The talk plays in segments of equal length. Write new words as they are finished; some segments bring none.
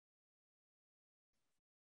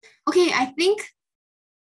Okay, I think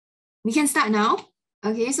we can start now.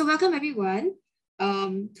 Okay, so welcome everyone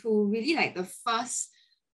to really like the first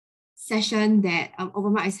session that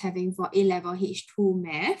Overmark is having for A-level H2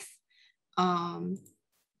 math.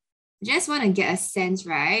 Just want to get a sense,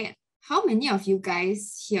 right? How many of you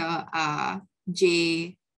guys here are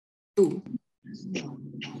J2?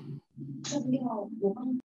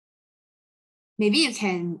 Maybe you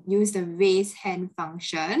can use the raise hand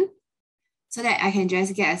function so that I can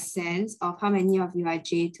just get a sense of how many of you are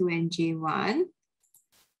J2 and J1.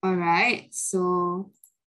 All right, so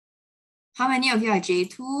how many of you are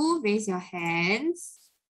J2? Raise your hands.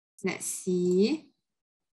 Let's see.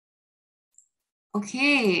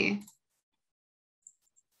 Okay.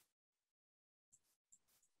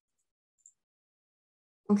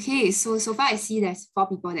 Okay, so far I see there's 4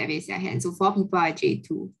 people that raise their hands. So 4 people are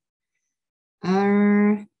J2.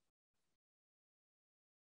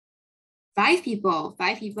 5 people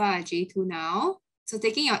are J2 now. So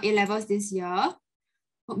taking your A-levels this year.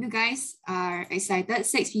 Hope you guys are excited.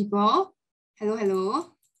 6 people. Hello,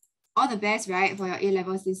 hello. All the best, right, for your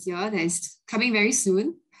A-levels this year. That is coming very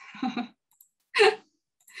soon.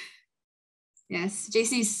 Yes,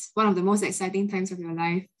 JC is one of the most exciting times of your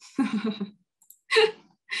life.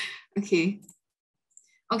 Okay.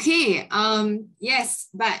 Okay, yes,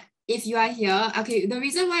 but if you are here, okay, the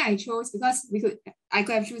reason why I chose, because I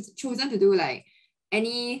could have chosen to do like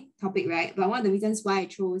any topic, right? But one of the reasons why I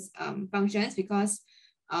chose functions, because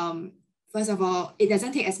first of all, it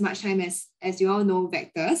doesn't take as much time as you all know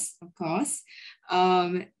vectors, of course.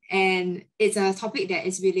 And it's a topic that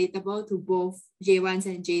is relatable to both J1s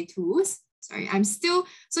and J2s. Sorry,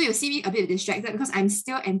 so you'll see me a bit distracted because I'm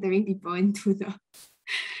still entering people into the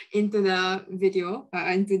video,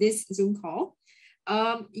 into this Zoom call.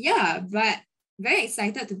 Yeah, but very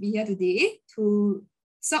excited to be here today to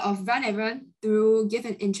sort of run everyone through, give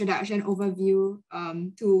an introduction overview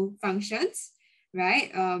to functions,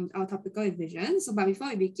 right? Our topical division. So, but before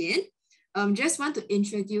we begin, just want to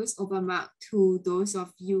introduce Overmark to those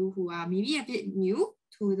of you who are maybe a bit new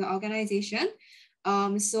to the organization.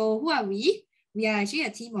 So who are we? We are actually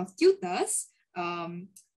a team of tutors,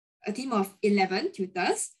 a team of 11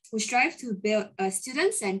 tutors who strive to build a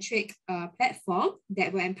student-centric platform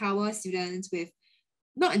that will empower students with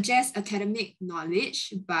not just academic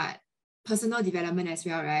knowledge, but personal development as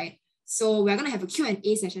well, right? So we're going to have a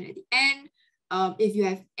Q&A session at the end. If you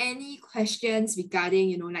have any questions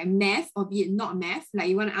regarding, like math or be it not math, like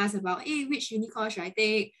you want to ask about, hey, which uni course should I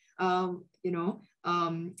take?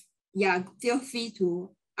 Yeah, feel free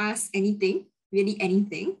to ask anything, really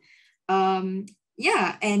anything.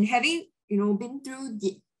 Yeah, and having, been through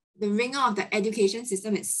the ringer of the education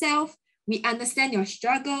system itself, we understand your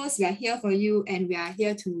struggles, we are here for you, and we are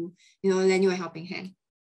here to, lend you a helping hand.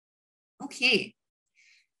 Okay,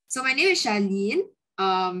 so my name is Charlene.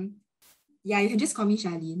 Yeah, you can just call me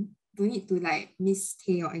Charlene. Don't need to like Miss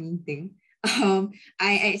Tay or anything.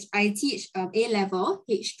 I teach A-level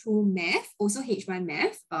H2 math, also H1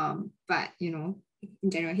 math, but in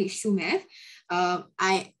general H2 math.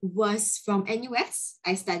 I was from NUS.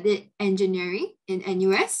 I studied engineering in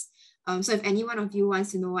NUS. So if any one of you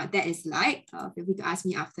wants to know what that is like, feel free to ask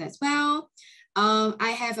me after as well.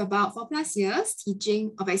 I have about 4+ years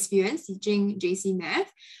of experience teaching JC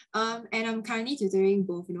math, and I'm currently tutoring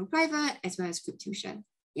both private as well as group tuition.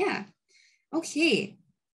 Yeah. Okay.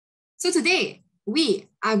 So today we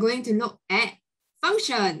are going to look at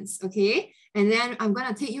functions, okay? And then I'm going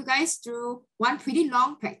to take you guys through one pretty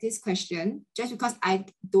long practice question, just because I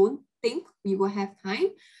don't think we will have time.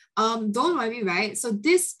 Don't worry, right? So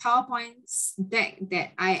this PowerPoint deck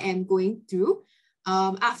that I am going through,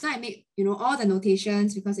 after I make all the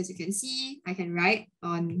notations, because as you can see, I can write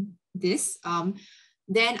on this,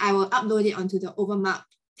 then I will upload it onto the Overmark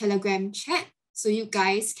Telegram chat. So you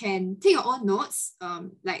guys can take your own notes,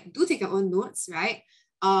 do take your own notes, right?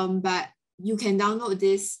 But you can download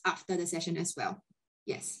this after the session as well.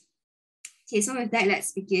 Yes. Okay, so with that,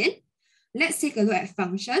 let's begin. Let's take a look at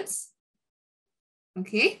functions.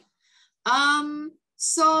 Okay.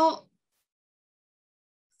 So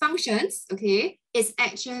functions, okay, is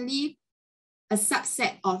actually a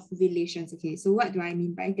subset of relations. Okay, so what do I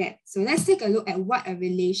mean by that? So let's take a look at what a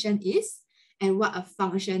relation is and what a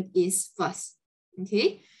function is first.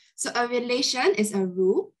 Okay, so a relation is a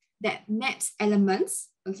rule that maps elements,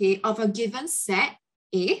 okay, of a given set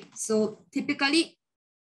A. So typically,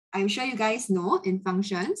 I'm sure you guys know in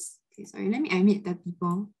functions. Okay, sorry, let me admit the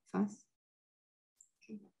people first.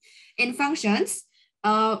 Okay. In functions,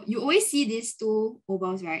 you always see these two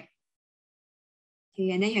ovals, right?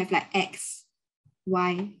 Okay, and then you have like X,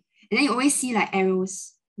 Y, and then you always see like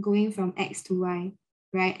arrows going from X to Y.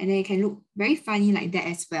 right? And then it can look very funny like that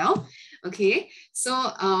as well. Okay, so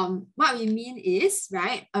what we mean is,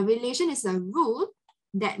 right, a relation is a rule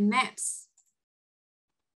that maps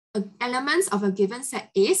elements of a given set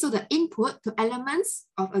A, so the input, to elements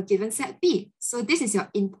of a given set B. So this is your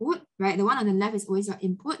input, right? The one on the left is always your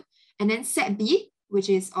input. And then set B, which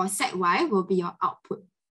is, or set Y, will be your output.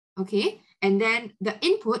 Okay, and then the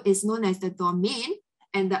input is known as the domain,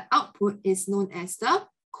 and the output is known as the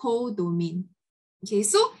codomain. Okay,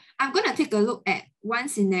 so I'm going to take a look at one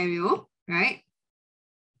scenario, right?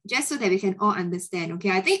 Just so that we can all understand.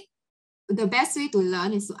 Okay, I think the best way to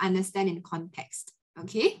learn is to understand in context.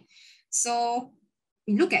 Okay, so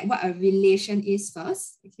we look at what a relation is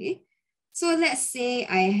first. Okay, so let's say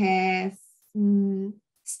I have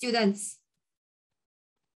students.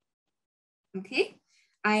 Okay,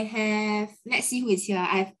 I have, let's see who is here.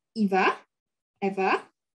 I have Eva.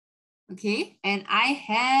 Okay, and I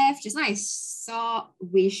have, just now I saw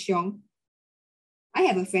Wei Xiong. I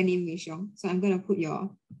have a friend named Wei Xiong, so I'm going to put your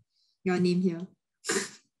name here.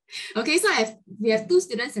 Okay, so we have two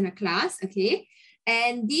students in a class, okay?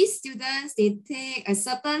 And these students, they take a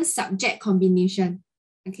certain subject combination,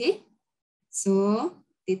 okay? So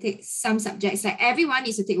they take some subjects, like everyone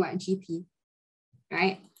needs to take what, GP,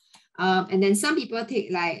 right? And then some people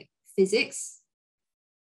take like physics,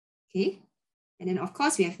 okay? And then of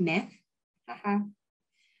course we have math.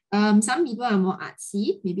 Some people are more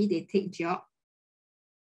artsy, maybe they take geog,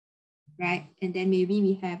 right? And then maybe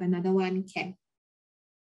we have another one, chem.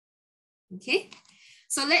 Okay,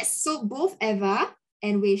 so both Eva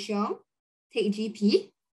and Wei Xiong take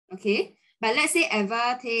GP, okay? But let's say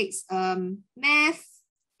Eva takes math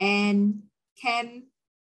and chem,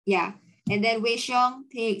 yeah. And then Wei Xiong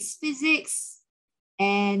takes physics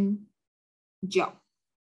and geog.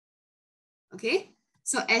 Okay,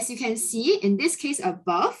 so as you can see in this case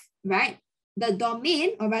above, right, the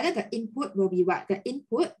domain, or rather the input will be what? The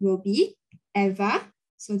input will be Eva,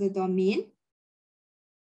 so the domain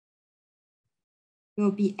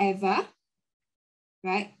will be Eva,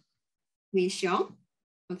 right? Wei Xiong,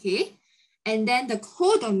 okay? And then the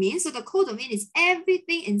codomain, so the codomain is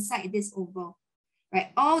everything inside this oval,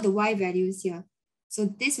 right? All the Y values here. So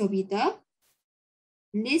this will be the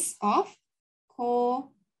list of codomain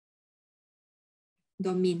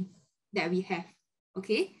that we have,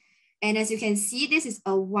 okay? And as you can see, this is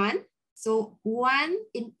a 1. So one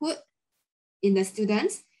input in the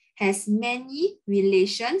students has many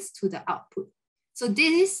relations to the output. So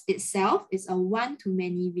this itself is a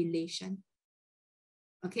one-to-many relation.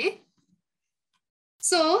 Okay.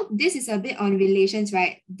 So this is a bit on relations,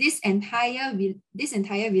 right? This entire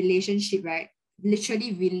relationship, right?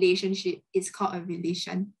 Literally relationship is called a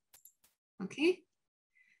relation. Okay.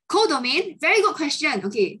 Codomain, very good question.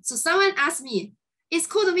 Okay, so someone asked me, is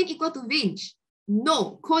codomain equal to range?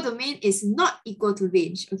 No, codomain is not equal to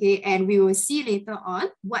range. Okay, and we will see later on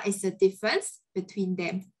what is the difference between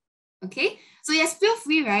them. Okay, so yes, feel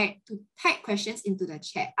free, right, to type questions into the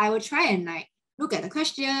chat. I will try and like look at the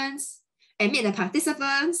questions and meet the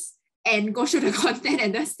participants and go through the content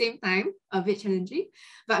at the same time. A bit challenging,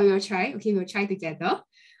 but we will try. Okay, we'll try together.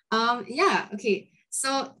 Yeah, okay.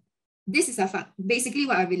 So this is basically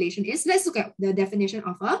what a relation is. Let's look at the definition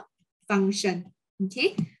of a function.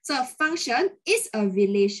 Okay, so a function is a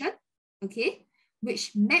relation, okay,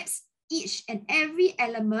 which maps each and every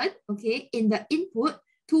element, okay, in the input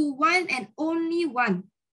to one and only one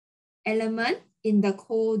element in the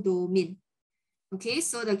codomain. Okay,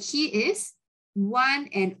 so the key is one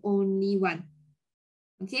and only one.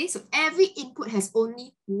 Okay, so every input has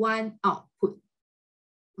only one output.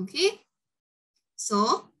 Okay,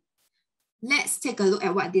 so let's take a look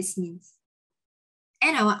at what this means.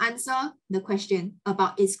 And I will answer the question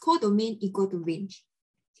about is codomain equal to range.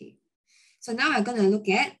 Okay, so now we're going to look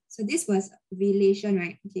at, so this was relation,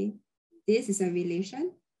 right? Okay, this is a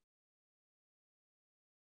relation.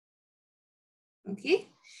 Okay,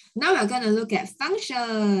 now we're going to look at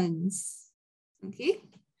functions. Okay,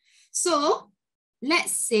 so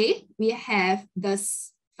let's say we have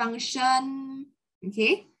this function,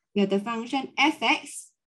 okay, we have the function fx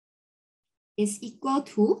is equal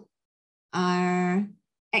to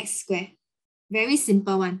x squared. Very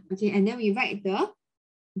simple one, okay, and then we write the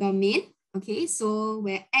domain, okay, so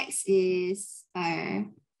where x is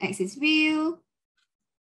real,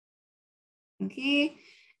 okay,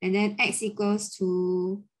 and then x equals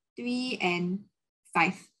to 3 and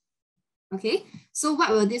 5. Okay, so what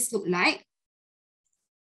will this look like?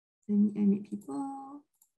 Let me animate people.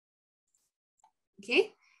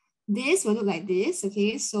 Okay, this will look like this.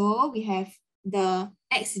 Okay, so we have the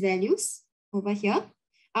x values over here.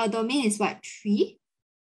 Our domain is what? 3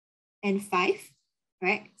 and 5.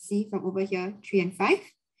 right? See from over here, 3 and 5.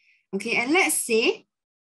 Okay, and let's say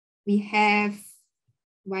we have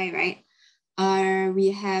y, right?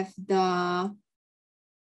 We have the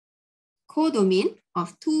codomain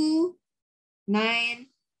of 2, 9,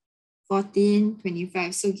 14,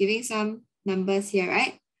 25. So giving some numbers here,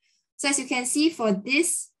 right? So as you can see for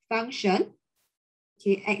this function,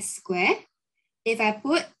 okay, x squared, if I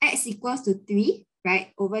put x equals to 3,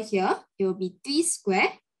 right, over here, it will be 3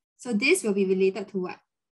 squared. So this will be related to what?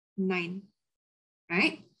 9,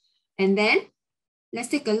 right? And then let's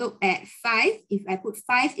take a look at 5. If I put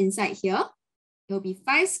 5 inside here, it will be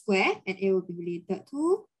 5 squared and it will be related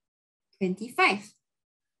to 25.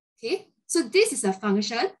 Okay, so this is a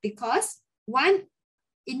function because one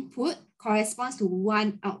input corresponds to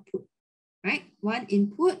one output, right? One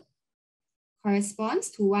input corresponds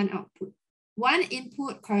to one output. One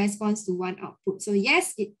input corresponds to one output. So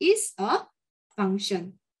yes, it is a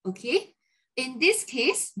function, okay? In this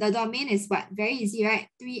case, the domain is what? Very easy, right?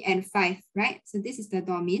 3 and 5, right? So this is the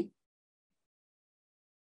domain.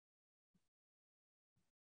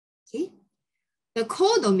 Okay. The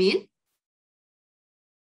codomain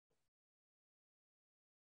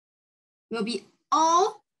will be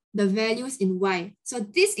all the values in y. So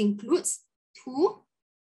this includes 2,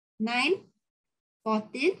 9,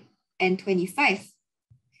 14, and 25.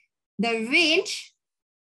 The range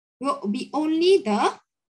will be only the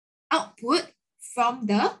output from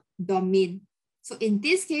the domain. So in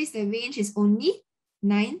this case, the range is only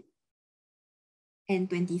 9 and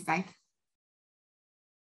 25.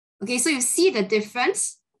 Okay, so you see the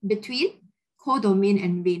difference between codomain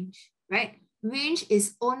and range, right? Range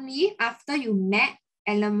is only after you map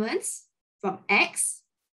elements from x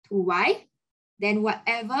to y, then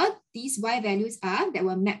whatever these y values are that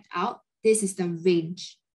were mapped out, this is the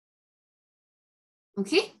range.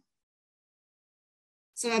 Okay?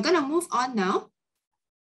 So we're going to move on now.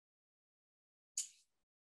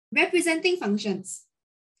 Representing functions.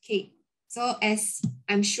 Okay, so as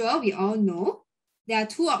I'm sure we all know, there are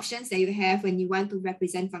two options that you have when you want to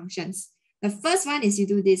represent functions. The first one is you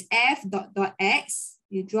do this f dot dot x,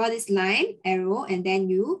 you draw this line, arrow, and then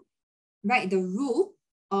you write the rule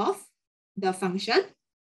of the function,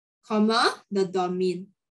 comma, the domain.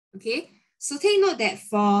 Okay, so take note that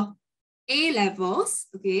for A levels,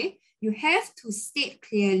 okay, you have to state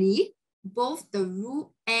clearly both the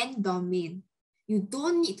rule and domain. You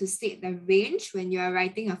don't need to state the range when you are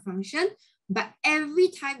writing a function, but every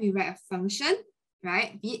time you write a function,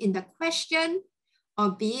 right, be it in the question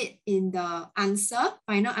or be it in the answer,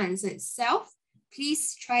 final answer itself,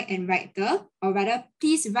 please try and write or rather,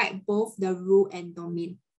 please write both the rule and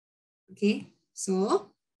domain. Okay,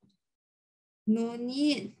 so no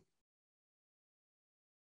need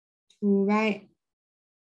to write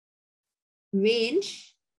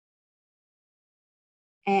range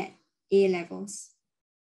at A levels.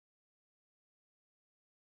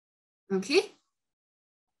 Okay.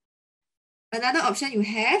 Another option you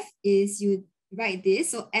have is you write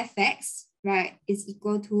this. So fx, right, is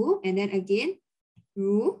equal to, and then again,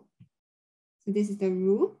 rule. So this is the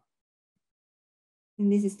rule.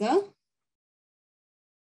 And this is the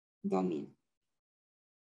domain.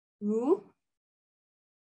 Rule,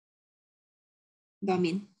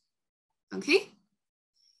 domain. Okay.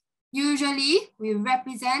 Usually we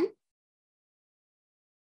represent,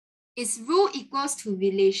 is rule equals to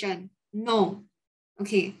relation? No.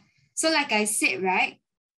 Okay. So like I said, right,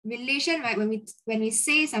 relation, right, when we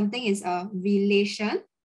say something is a relation,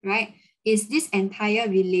 right, is this entire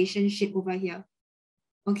relationship over here.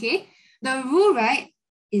 Okay. The rule, right,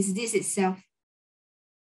 is this itself.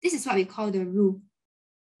 This is what we call the rule.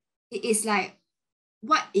 It is like,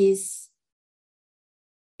 it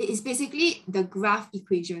is basically the graph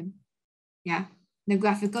equation. Yeah, the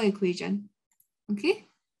graphical equation. Okay.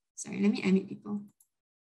 Sorry, let me unmute people.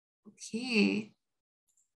 Okay.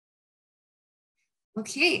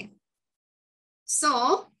 Okay.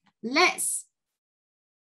 So let's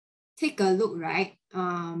take a look, right,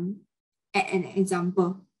 at an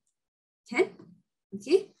example. Can?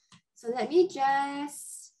 Okay. So let me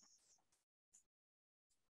just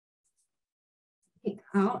pick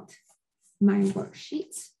out my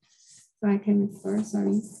worksheet so I can refer.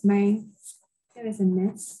 Sorry, there is a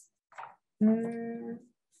mess.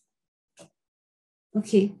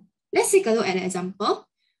 Okay, let's take a look at an example.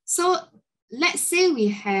 So let's say we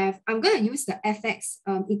have, I'm going to use the fx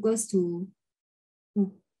equals to,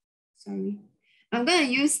 I'm going to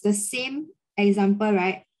use the same example,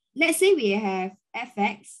 right? Let's say we have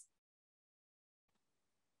fx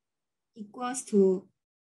equals to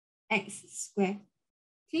x squared.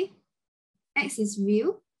 Okay, x is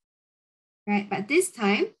real, right? But this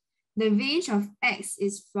time, the range of x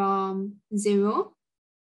is from 0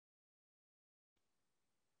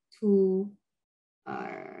 to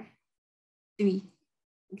 3.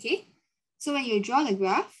 Okay, so when you draw the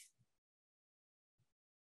graph,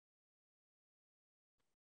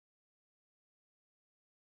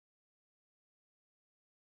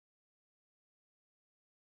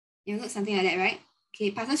 you look something like that, right? Okay,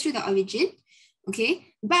 it passes through the origin. Okay,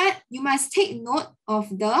 but you must take note of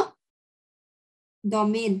the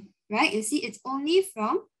domain, right? You see, it's only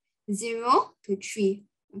from 0 to 3.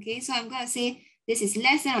 Okay, so I'm going to say this is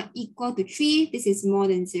less than or equal to 3. This is more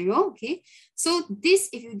than 0. Okay, so this,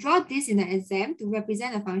 if you draw this in the exam to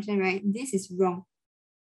represent a function, right, this is wrong.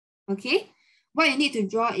 Okay, what you need to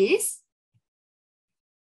draw is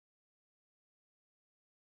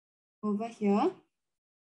over here.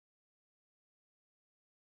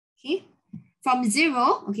 Okay, from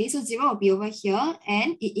 0, okay, so 0 will be over here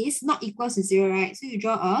and it is not equal to 0, right? So you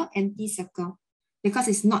draw a empty circle because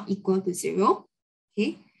it's not equal to 0.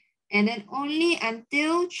 Okay, and then only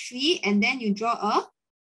until 3, and then you draw a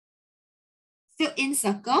fill-in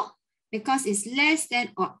circle because it's less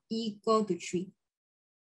than or equal to 3.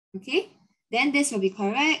 Okay, then this will be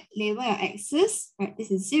correct. Label your x's, right?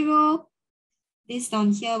 This is 0. This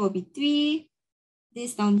down here will be 3.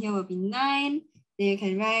 This down here will be 9. Then you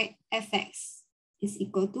can write fx is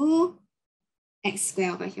equal to x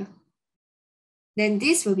squared over here. Then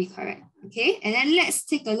this will be correct. Okay, and then let's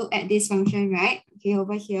take a look at this function, right? Okay,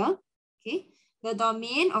 over here. Okay, the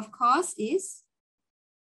domain, of course, is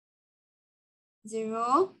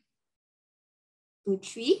 0 to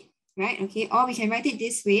 3, right? Okay, or we can write it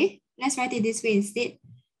this way. Let's write it this way instead.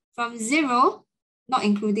 From 0, not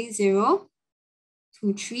including 0,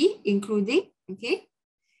 to 3, including, okay?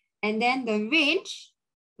 And then the range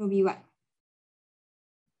will be what?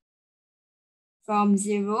 From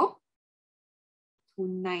 0 to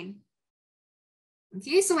 9.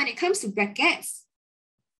 Okay, so when it comes to brackets,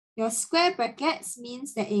 your square brackets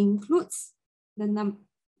means that it includes the number.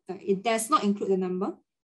 It does not include the number.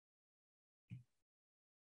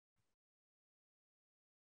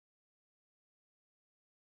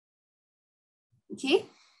 Okay,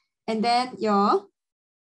 and then your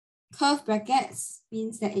curve brackets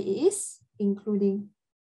means that it is including.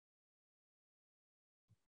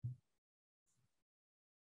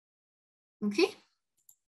 Okay.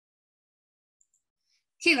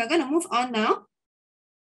 Okay, we're going to move on now.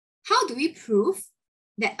 How do we prove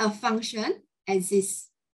that a function exists?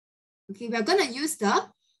 Okay, we're going to use the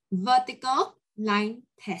vertical line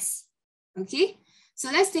test. Okay, so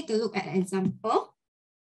let's take a look at an example.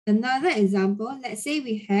 Another example, let's say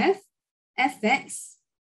we have fx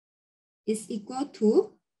is equal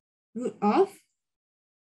to root of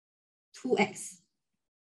 2x.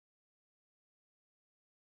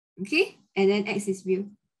 Okay, and then x is real.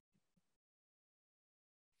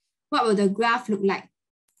 What will the graph look like?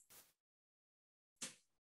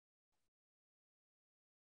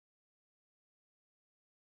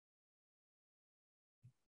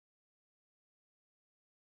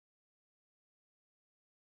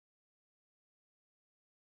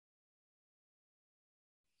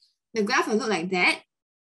 The graph will look like that.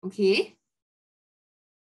 Okay.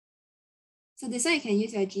 So this one you can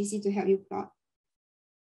use your GC to help you plot.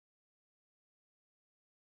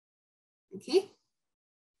 Okay.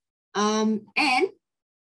 And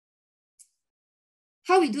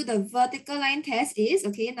how we do the vertical line test is,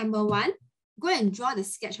 okay, number 1, go and draw the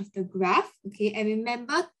sketch of the graph. Okay, and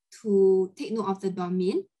remember to take note of the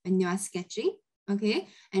domain when you are sketching. Okay,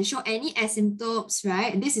 and show any asymptotes,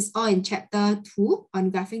 right? This is all in chapter 2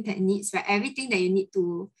 on graphing techniques, right? Everything that you need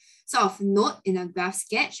to sort of note in a graph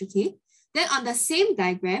sketch, okay? Then on the same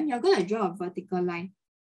diagram, you're going to draw a vertical line.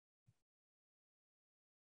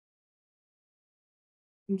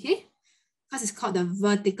 Okay, because it's called the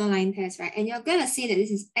vertical line test, right? And you're going to say that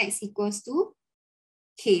this is x equals to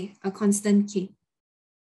k, a constant k.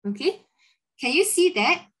 Okay, can you see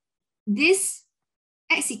that this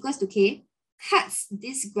x equals to k cuts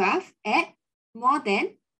this graph at more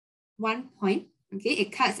than 1 point? Okay,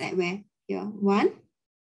 it cuts at where? Here, 1,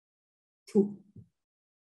 2.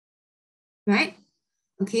 Right?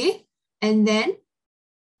 Okay, and then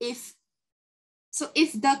if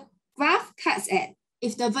the graph cuts at,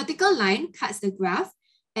 if the vertical line cuts the graph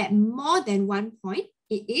at more than 1 point,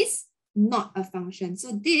 it is not a function.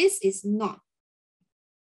 So this is not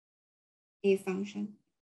a function.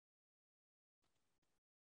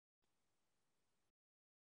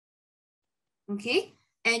 Okay,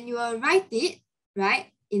 and you will write it, right,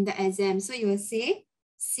 in the exam. So you will say,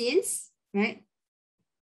 since, right,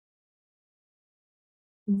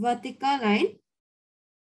 vertical line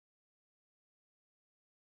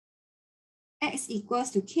x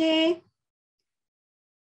equals to k,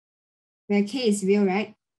 where k is real,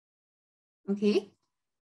 right? Okay.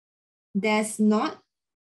 Does not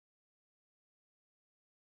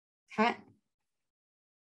cut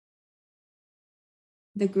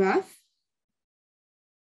the graph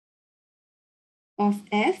of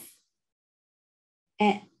f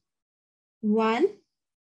at one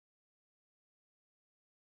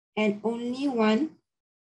and only one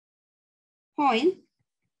point.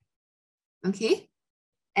 Okay.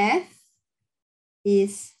 F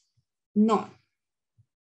is not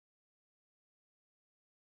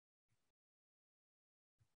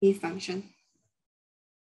a function.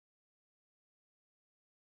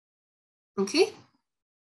 Okay.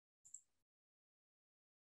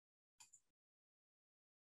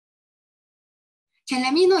 Can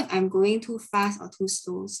let me know if I'm going too fast or too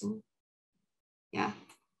slow. So yeah.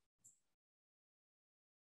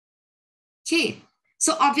 Okay.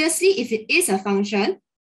 So obviously if it is a function,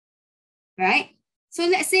 right? So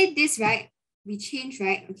let's say this, right? We change,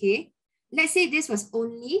 right? Okay. Let's say this was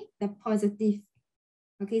only the positive.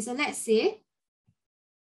 Okay, so let's say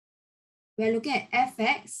we're looking at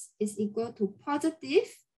fx is equal to positive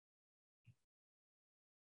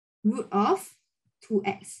root of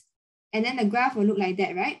 2x. And then the graph will look like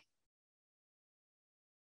that, right?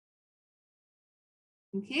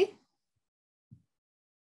 Okay.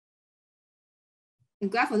 The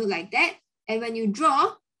graph will look like that. And when you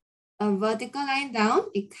draw a vertical line down,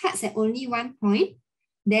 it cuts at only one point.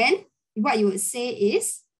 Then what you would say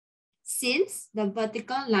is, since the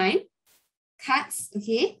vertical line cuts,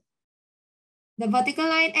 okay, the vertical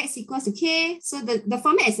line x equals to k, so the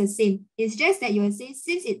format is the same. It's just that you will say,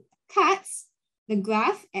 since it cuts the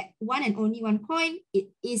graph at one and only one point, it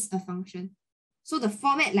is a function. So the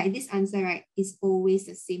format like this answer, right, is always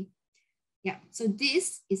the same. Yeah, so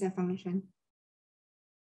this is a function.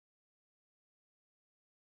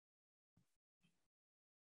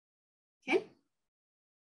 Okay.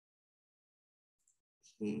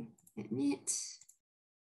 Okay, admit.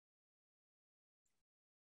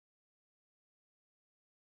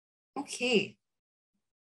 Okay.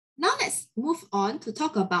 Now let's move on to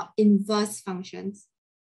talk about inverse functions.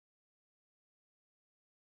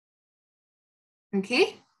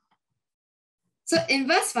 Okay. So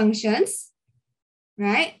inverse functions,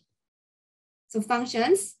 right? So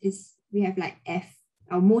functions is, we have like f.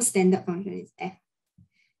 Our most standard function is f.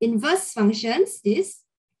 Inverse functions is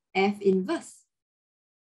f inverse.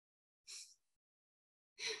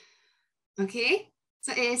 Okay.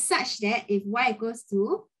 So it is such that if y equals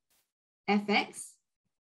to fx,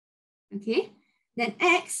 okay, then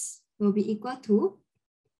x will be equal to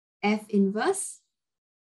f inverse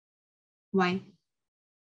y.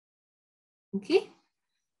 Okay.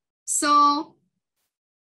 So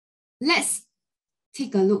let's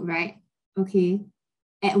take a look, right? Okay,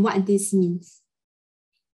 at what this means.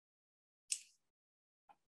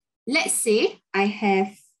 Let's say I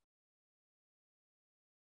have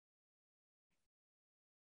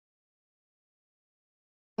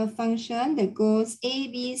a function that goes a,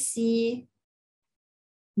 b, c,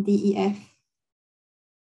 d, e, f.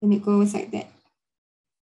 And it goes like that.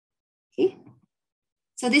 Okay.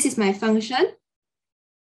 So this is my function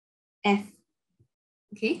f.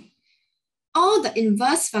 Okay. All the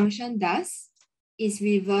inverse function does is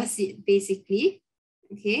reverse it basically.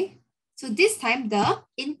 Okay. So this time the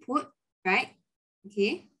input, right?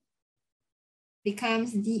 Okay,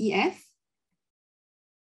 becomes DEF.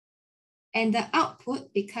 And the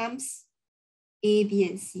output becomes A, B,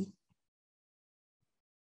 and C.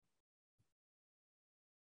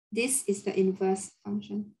 This is the inverse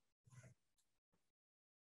function.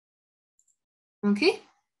 Okay.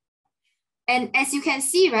 And as you can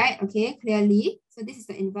see, right, okay, clearly, so this is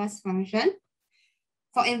the inverse function.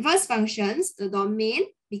 For inverse functions, the domain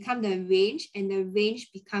become the range and the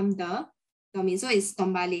range become the domain. So it's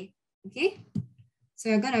tombale, okay? So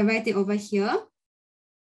you're gonna write it over here.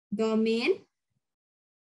 Domain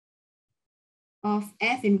of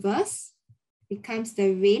F inverse becomes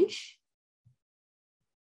the range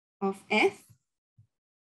of F.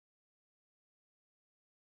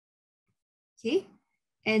 Okay,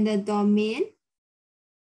 and the domain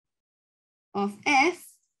of F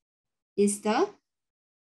is the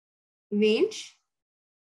range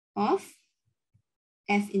of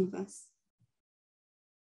F inverse.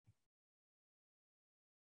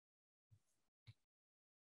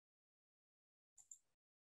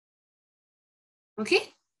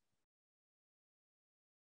 Okay.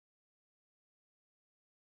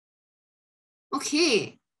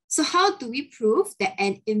 Okay, so how do we prove that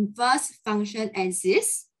an inverse function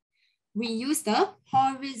exists? We use the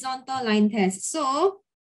horizontal line test. So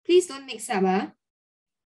Please don't mix up.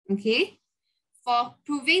 Okay. For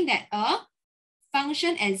proving that a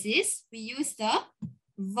function exists, we use the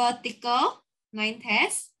vertical line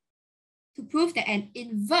test. To prove that an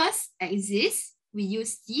inverse exists, we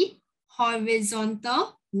use the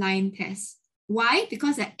horizontal line test. Why?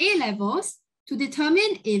 Because at A levels, to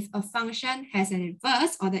determine if a function has an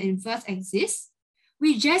inverse or the inverse exists,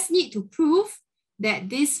 we just need to prove that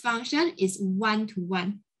this function is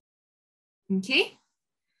one-to-one. Okay?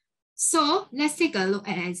 So let's take a look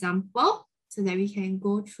at an example so that we can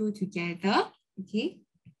go through together. Okay?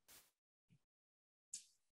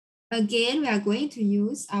 Again, we are going to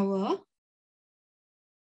use our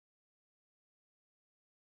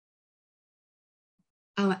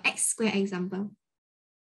x squared example.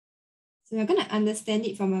 So we're going to understand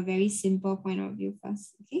it from a very simple point of view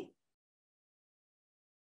first, okay?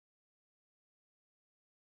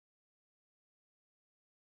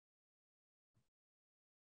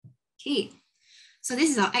 Okay, so this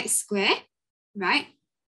is our x squared, right?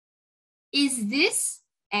 Is this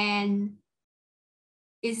an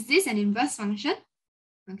inverse function?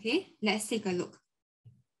 Okay, let's take a look.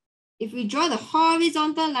 If we draw the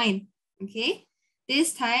horizontal line, okay,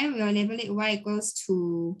 this time we'll label it y equals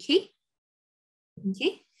to k.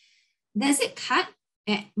 Okay, does it cut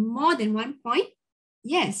at more than 1 point?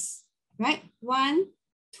 Yes, right? 1,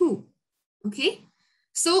 2. Okay,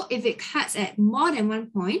 so if it cuts at more than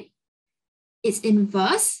 1 point, its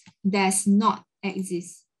inverse does not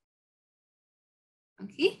exist.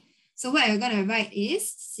 Okay, so what I'm going to write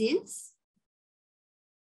is since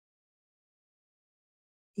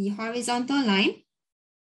the horizontal line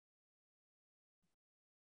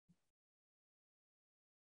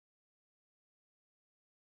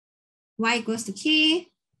y equals to k,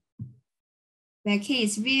 where k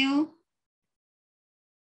is real,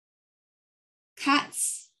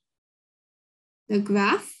 cuts the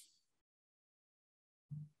graph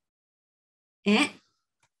at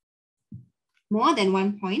more than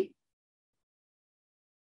 1 point,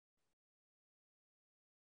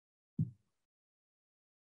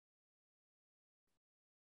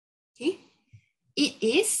 okay, it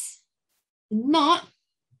is not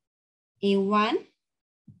a one-to-one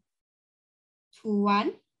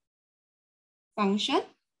function.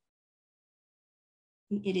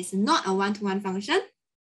 It is not a one-to-one function.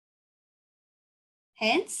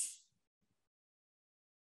 Hence,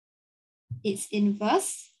 its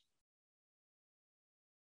inverse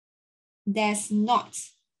does not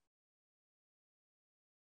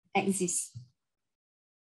exist.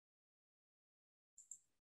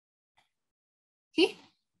 Okay.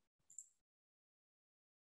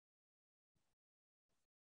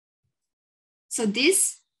 So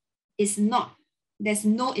this is not, there's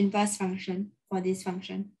no inverse function for this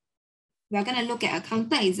function. We're going to look at a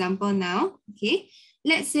counter example now. Okay.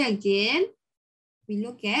 Let's say again, we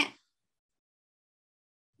look at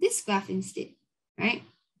this graph instead, right?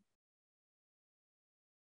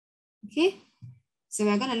 Okay. So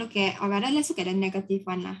we're going to look at, or rather let's look at the negative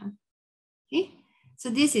one. Okay. So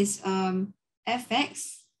this is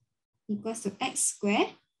fx equals to x squared,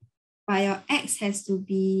 but your x has to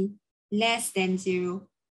be less than 0.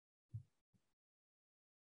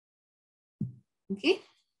 Okay.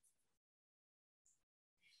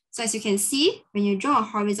 So as you can see, when you draw a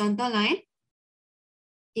horizontal line,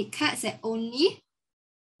 it cuts at only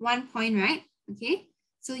 1 point, right? Okay.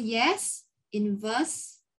 So yes,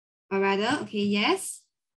 inverse, or rather, okay, yes,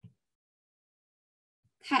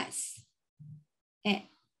 cuts at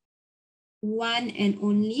one and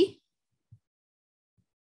only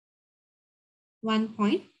 1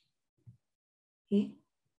 point. Okay.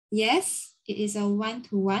 Yes, it is a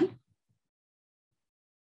one-to-one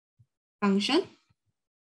function.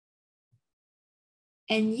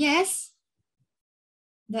 And yes,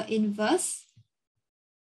 the inverse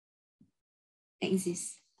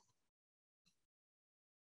exists.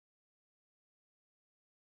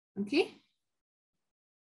 Okay.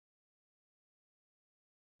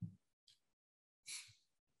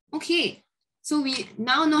 Okay, so we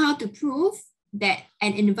now know how to prove that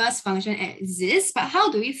an inverse function exists, but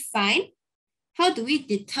how do we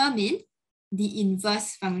determine the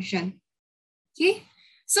inverse function? Okay,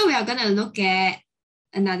 so we are going to look at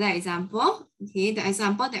another example. Okay, the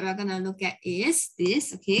example that we're going to look at is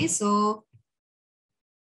this. Okay, so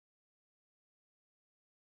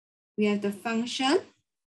we have the function.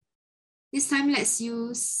 This time, let's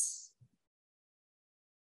use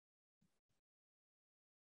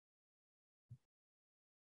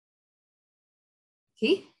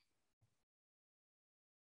okay.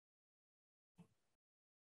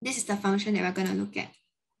 This is the function that we're going to look at.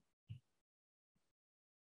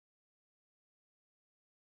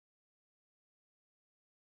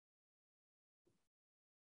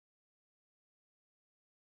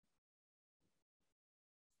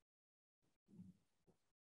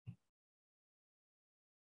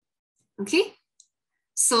 Okay,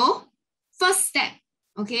 so first step,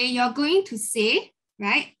 okay, you're going to say,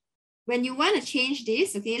 right, when you want to change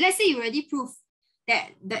this, okay, let's say you already proved that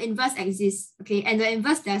the inverse exists, okay, and the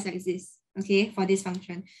inverse does exist, okay, for this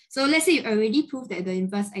function. So let's say you already proved that the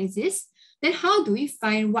inverse exists, then how do we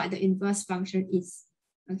find what the inverse function is?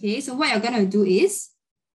 Okay, so what you're going to do is,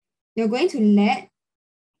 you're going to let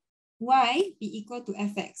y be equal to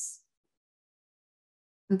fx.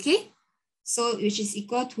 Okay, so which is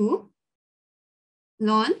equal to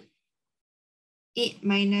ln 8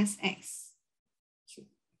 minus x cubed.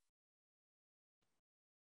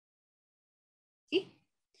 Okay,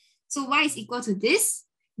 so y is equal to this.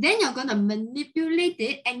 Then you're going to manipulate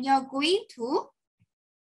it and you're going to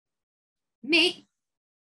make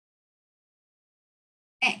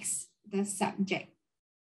x the subject.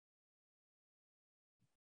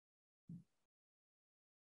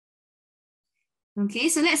 Okay,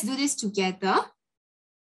 so let's do this together.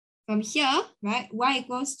 From here, right, y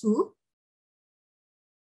equals to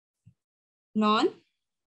ln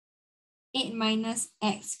 8 minus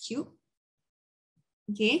x cubed.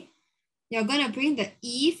 Okay, you're going to bring the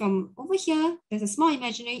e from over here. There's a small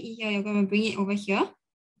imaginary e here. You're going to bring it over here.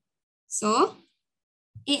 So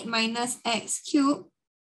 8 minus x cubed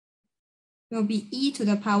will be e to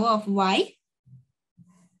the power of y.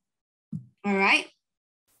 All right.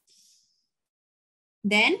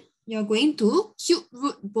 Then you're going to cube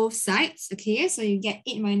root both sides. Okay, so you get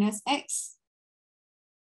 8 minus x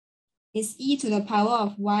is e to the power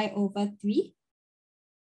of y over 3.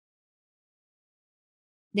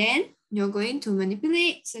 Then you're going to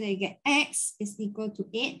manipulate so that you get x is equal to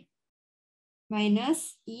 8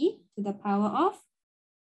 minus e to the power of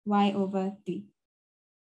y over 3.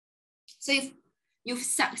 So if you've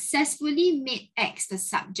successfully made x the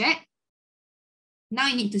subject, now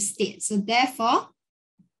you need to state. So therefore,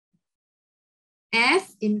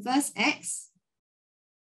 f inverse x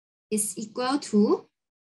is equal to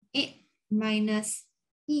 8 minus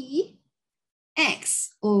e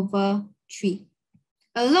x over 3.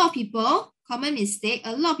 A lot of people, common mistake,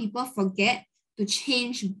 a lot of people forget to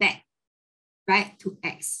change back, right, to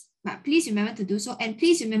x. But please remember to do so. And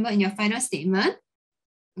please remember in your final statement,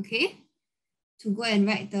 okay, to go and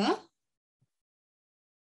write the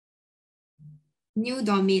new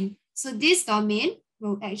domain. So this domain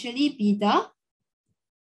will actually be the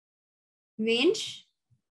range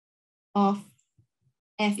of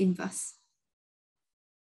f inverse.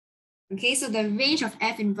 Okay, so the range of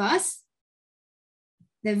f inverse,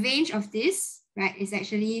 the range of this, right, is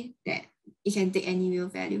actually that it can take any real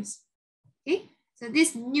values. Okay, so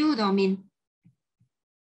this new domain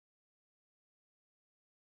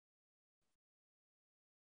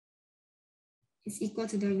is equal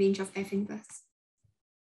to the range of f inverse.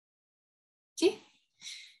 Okay,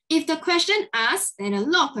 if the question asks, and a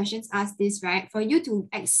lot of questions ask this, right, for you to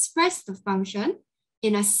express the function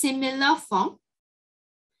in a similar form,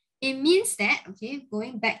 it means that, okay,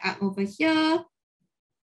 going back up over here,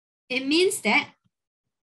 it means that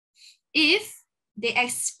if they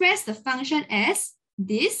express the function as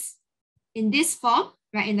this, in this form,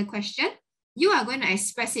 right, in the question, you are going to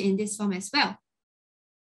express it in this form as well.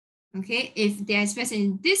 Okay, if they express it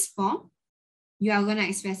in this form, you are going to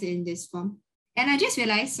express it in this form. And I just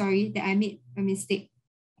realized, sorry, that I made a mistake.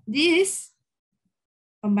 This,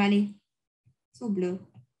 kembali, so blur.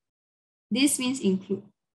 This means include.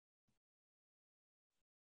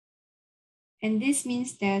 And this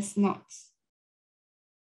means does not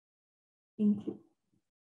include.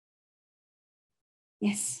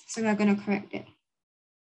 Yes, so we're going to correct that.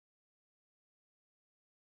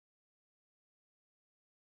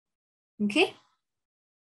 Okay.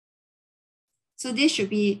 So this should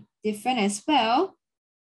be different as well,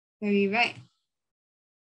 where we write,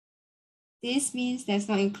 this means does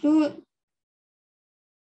not include,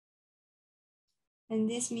 and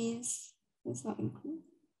this means does not include.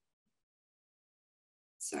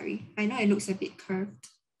 Sorry, I know it looks a bit curved.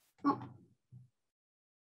 Oh.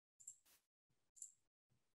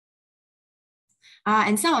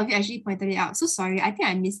 And some of you actually pointed it out. So sorry, I think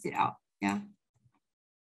I missed it out. Yeah.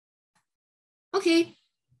 Okay.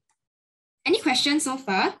 Any questions so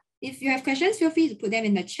far? If you have questions, feel free to put them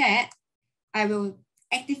in the chat. I will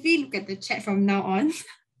actively look at the chat from now on.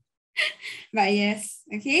 But yes,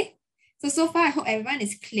 okay. So far, I hope everyone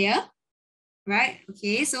is clear, right?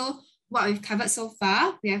 Okay, so what we've covered so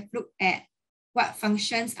far, we have looked at what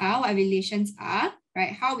functions are, what relations are,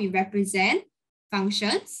 right? How we represent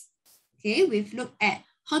functions. Okay, we've looked at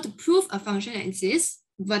how to prove a function exists,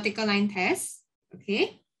 vertical line test,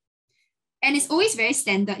 okay? And it's always very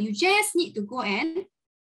standard. You just need to go and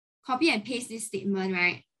copy and paste this statement,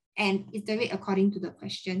 right? And iterate according to the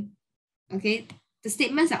question. Okay, the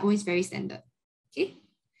statements are always very standard. Okay,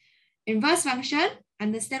 inverse function,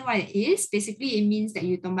 understand what it is. Basically, it means that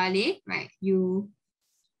you tombale, right? You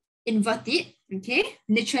invert it, okay?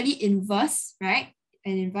 Literally inverse, right?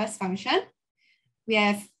 An inverse function. We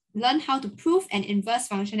have learned how to prove an inverse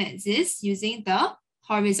function exists using the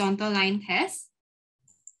horizontal line test.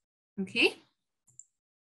 Okay.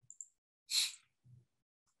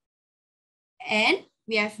 And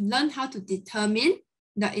we have learned how to determine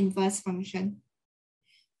the inverse function.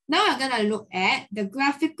 Now we're going to look at the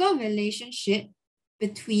graphical relationship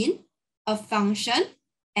between a function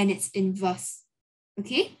and its inverse.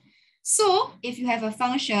 Okay. So if you have a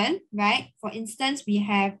function, right? For instance, we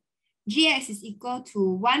have gx is equal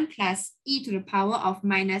to 1 plus e to the power of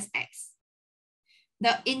minus x.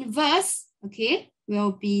 The inverse, okay,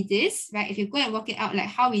 will be this, right? If you go and work it out like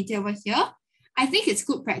how we did over here, I think it's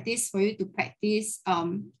good practice for you to practice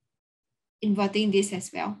inverting this as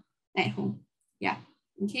well at home. Yeah,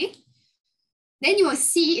 okay. Then you will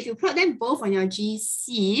see, if you plot them both on your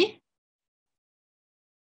GC,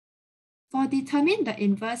 for determine the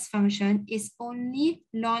inverse function is only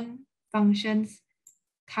ln functions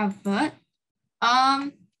covered.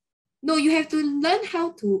 No, you have to learn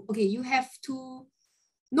how to, okay, you have to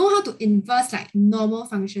know how to inverse like normal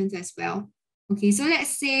functions as well. Okay, so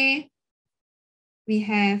let's say we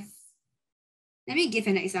have, let me give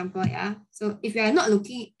an example, yeah. So if you are not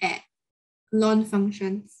looking at ln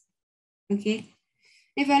functions, okay.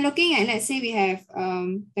 If we're looking at, let's say we have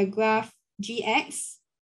the graph gx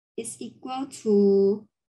is equal to,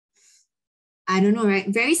 I don't know, right?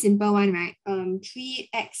 Very simple one, right?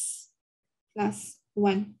 3x plus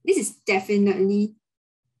 1. This is definitely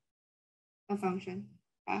a function.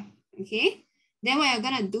 Okay. Then what you're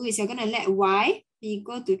going to do is you're going to let y be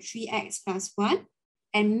equal to 3x plus 1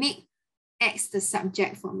 and make x the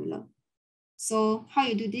subject formula. So how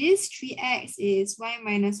you do this? 3x is y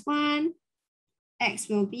minus 1. X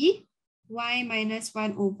will be y minus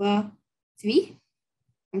 1 over 3.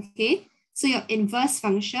 Okay. So your inverse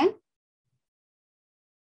function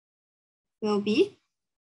will be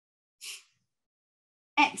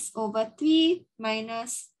x over 3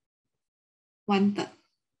 minus 1/3.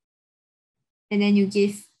 And then you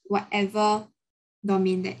give whatever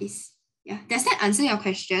domain that is. Yeah. Does that answer your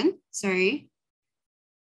question? Sorry.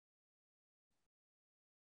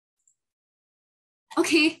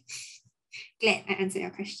 Okay. Glad I answered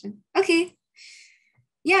your question. Okay.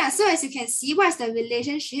 Yeah, so as you can see, what's the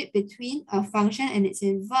relationship between a function and its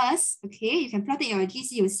inverse? Okay, you can plot it in your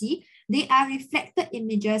GC, you'll see they are reflected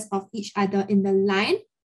images of each other in the line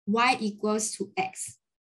y equals to x.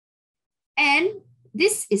 And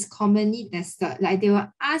this is commonly tested. Like they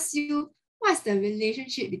will ask you, what's the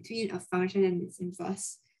relationship between a function and its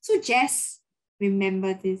inverse? So just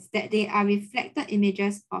remember this, that they are reflected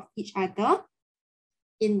images of each other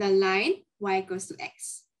in the line y equals to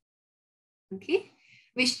x. Okay,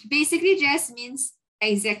 which basically just means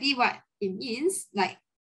exactly what it means. Like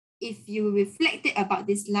if you reflect it about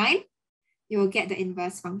this line, you will get the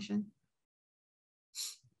inverse function.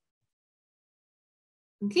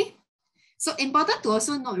 Okay, so important to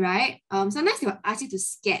also note, right? Sometimes they will ask you to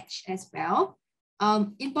sketch as well.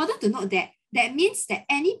 Important to note that that means that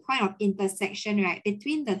any point of intersection, right,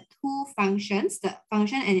 between the two functions, the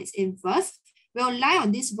function and its inverse, will lie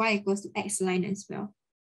on this y equals to x line as well.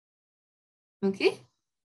 Okay,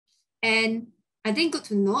 and I think good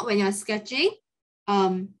to note when you're sketching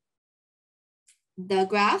the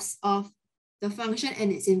graphs of the function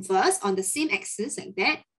and its inverse on the same axis like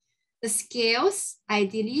that, the scales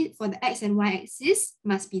ideally for the x and y axis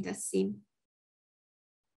must be the same.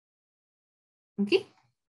 Okay.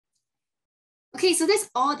 Okay, so that's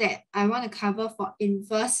all that I want to cover for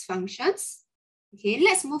inverse functions. Okay,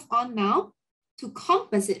 let's move on now to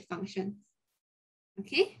composite functions.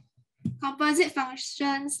 Okay, composite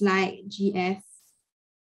functions like GF.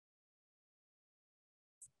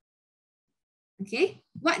 Okay,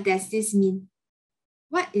 what does this mean?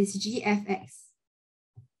 What is GFX?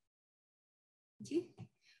 Okay,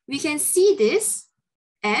 we can see this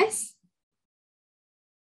as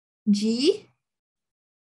G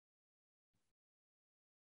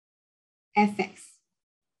fx.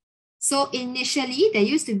 So initially, there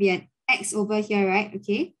used to be an x over here, right?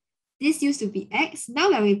 Okay, this used to be x. Now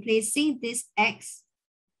we're replacing this x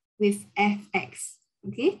with fx,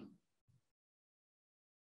 okay?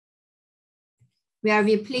 We are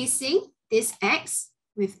replacing this x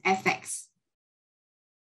with fx.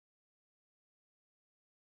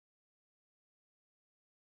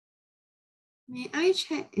 May I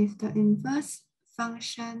check if the inverse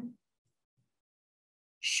function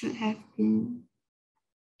should have been,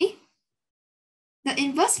 The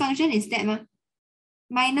inverse function is that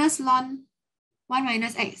minus ln 1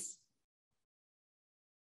 minus x.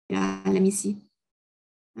 Yeah, let me see.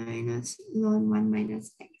 Minus ln 1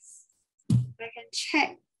 minus x. I can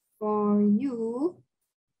check for you.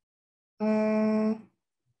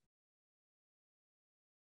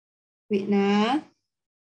 Wait now.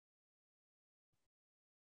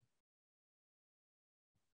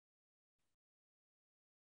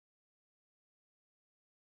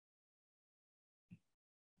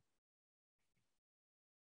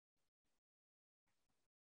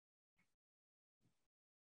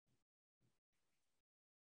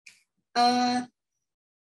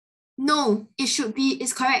 No,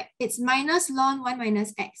 it's correct. It's minus ln 1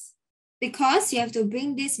 minus x. Because you have to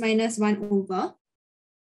bring this minus 1 over.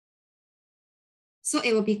 So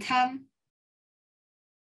it will become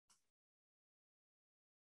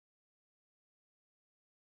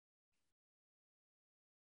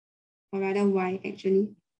or rather y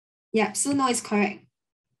actually. Yeah, so no, it's correct.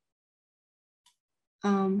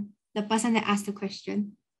 The person that asked the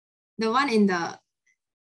question. The one in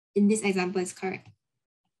this example is correct.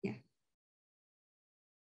 Yeah.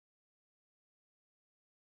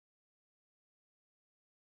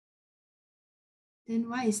 Then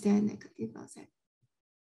why is there a negative outside?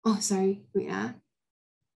 Oh, sorry. Wait.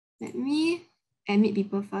 Let me admit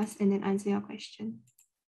people first and then answer your question.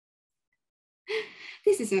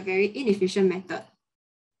 This is a very inefficient method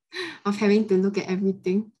of having to look at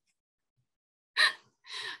everything.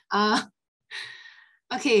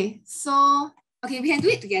 Okay, so we can do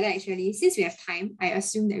it together actually. Since we have time, I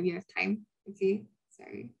assume that we have time. Okay,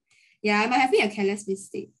 sorry. Yeah, I'm having a careless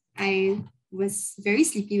mistake. I was very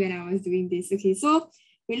sleepy when I was doing this. Okay, so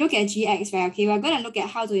we look at gx, right? Okay, we're going to look at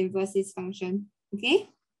how to inverse this function. Okay,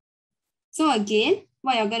 so again,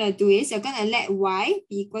 what you're going to do is you're going to let y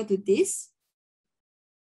be equal to this.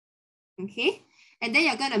 Okay, and then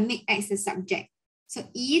you're going to make x the subject. So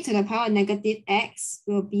e to the power of negative x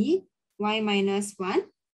will be y minus 1.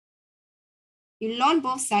 You ln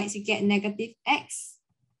both sides, you get negative x.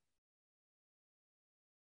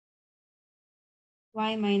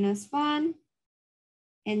 Y minus 1.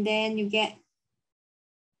 And then you get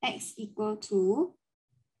x equal to,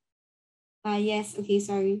 yes, okay,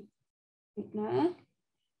 sorry.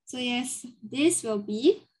 So yes, this will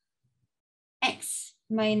be x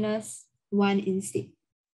minus 1 instead.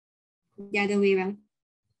 The other way around.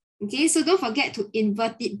 Okay, so don't forget to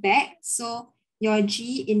invert it back. So your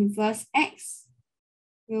g inverse x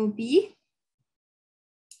will be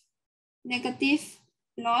negative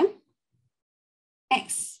ln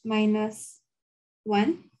x minus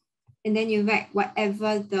 1. And then you write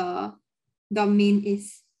whatever the domain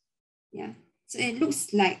is. Yeah. So it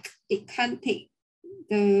looks like it can't take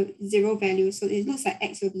the 0 value. So it looks like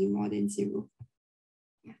x will be more than 0.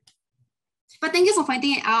 Yeah. But thank you for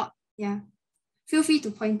pointing it out. Yeah. Feel free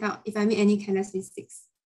to point out if I made any careless mistakes.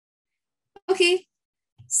 Okay.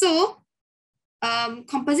 So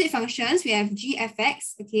composite functions, we have g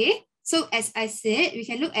fx. Okay. So as I said, we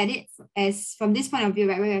can look at it as from this point of view,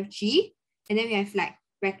 right? We have g, and then we have like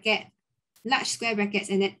bracket, large square brackets,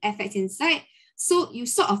 and then fx inside. So you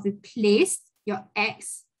sort of replaced your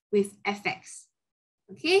x with fx.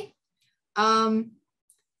 Okay.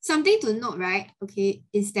 Something to note, right? Okay,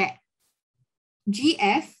 is that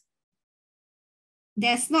gf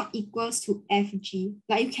does not equals to fg.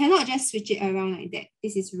 Like you cannot just switch it around like that.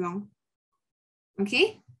 This is wrong.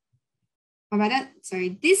 Okay. Or rather,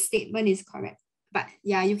 sorry, this statement is correct. But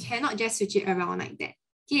yeah, you cannot just switch it around like that.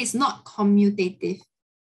 Okay, it's not commutative.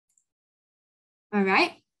 All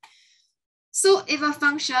right. So if a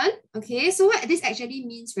function, okay, so what this actually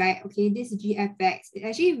means, right? Okay, this gfx, it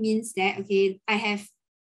actually means that, okay,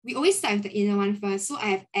 we always start with the inner one first. So I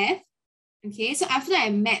have f, okay, so after I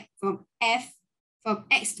map from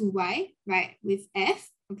x to y, right, with f,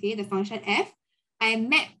 okay, the function f, I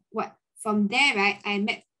map from there, right, I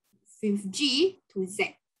map with g to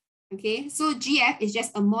z, okay, so gf is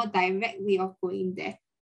just a more direct way of going there.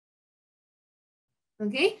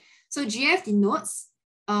 Okay, so gf denotes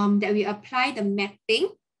that we apply the mapping.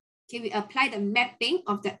 Okay, we apply the mapping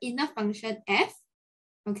of the inner function f,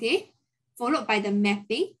 okay, followed by the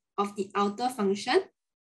mapping of the outer function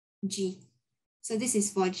g. So this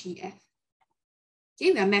is for gf.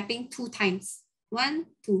 Okay, we are mapping 2 times. 1,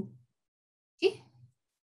 2. Okay,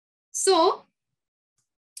 so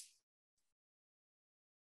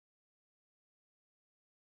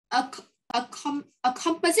a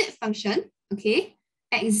composite function, okay,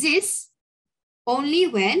 exists only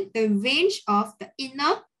when the range of the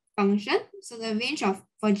inner function, so the range of,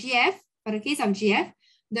 for the case of gf,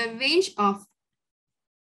 the range of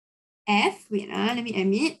f, wait, let me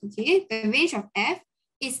admit, okay, the range of f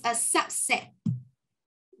is a subset.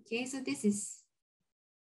 Okay, so this is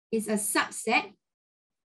a subset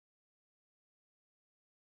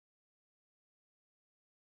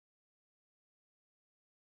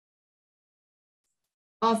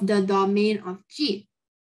of the domain of G.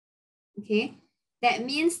 Okay, that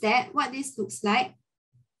means that what this looks like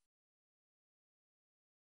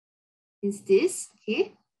is this,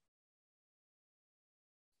 okay?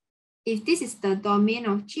 If this is the domain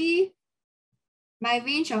of G, my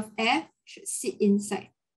range of f should sit inside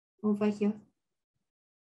over here.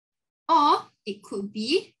 Or it could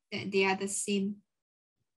be that they are the same.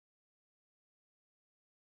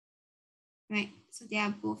 Right, so they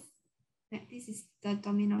are both. Right? This is the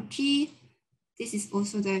domain of G. This is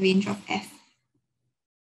also the range of f.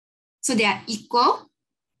 So they are equal.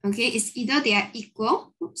 Okay, it's either they are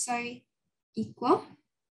equal. Oops, sorry, equal.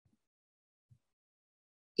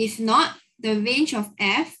 If not, the range of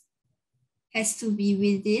f has to be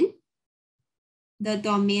within the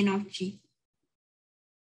domain of G.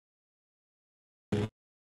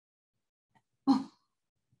 Oh.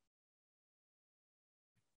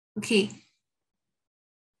 Okay.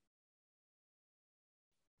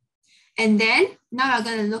 And then now we're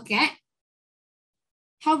going to look at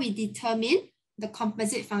how we determine the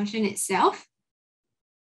composite function itself.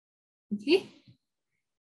 Okay.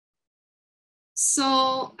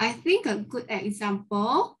 So I think a good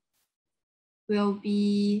example will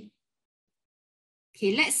be,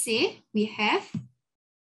 okay, let's say we have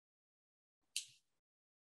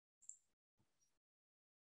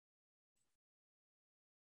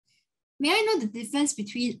may I know the difference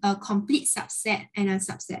between a complete subset and a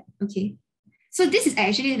subset? Okay, so this is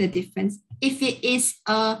actually the difference. If it is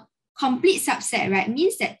a complete subset, right,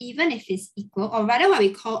 means that even if it's equal, or rather what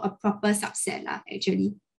we call a proper subset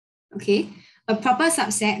actually, okay? A proper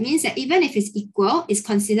subset means that even if it's equal, it's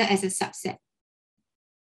considered as a subset.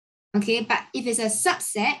 Okay, but if it's a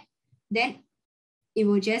subset, then it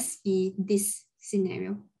will just be this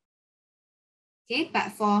scenario. Okay,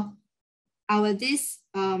 but for our this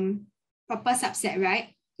proper subset,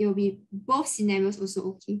 right, it will be both scenarios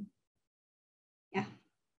also okay. Yeah.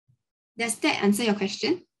 Does that answer your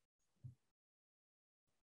question?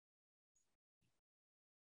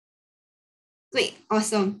 Great,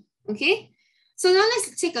 awesome. Okay, so now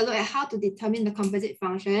let's take a look at how to determine the composite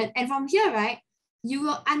function. And from here, right, you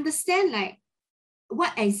will understand like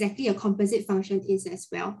what exactly a composite function is as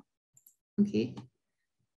well. Okay,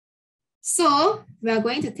 so we are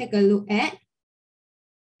going to take a look at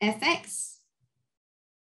fx.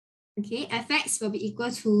 Okay, fx will be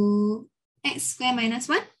equal to x squared minus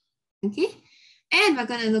 1. Okay, and we're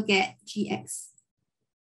going to look at gx.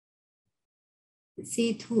 Let's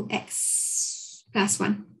say 2x plus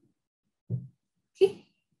 1. Okay,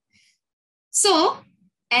 so,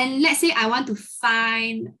 and let's say I want to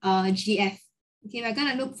find gf. Okay, we're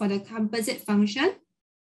going to look for the composite function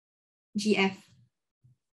gf.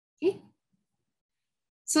 Okay,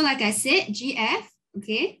 so like I said, gf,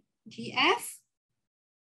 okay, gf,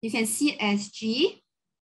 you can see it as g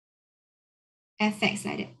fx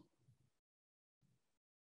like that.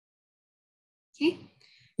 Okay,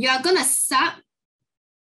 you are going to sub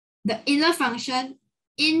the inner function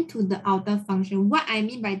into the outer function. What I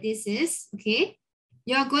mean by this is, okay,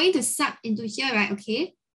 you're going to sub into here, right?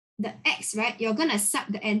 Okay, the x, right? You're going to sub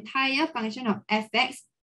the entire function of fx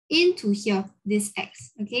into here, this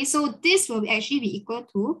x. Okay, so this will actually be equal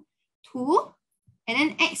to 2, and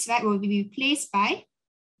then x, right, will be replaced by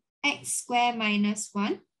x squared minus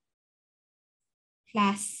 1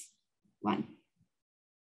 plus 1.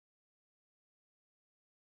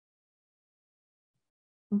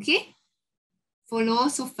 Okay, follow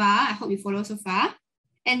so far. I hope you follow so far.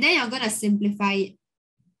 And then you're going to simplify it.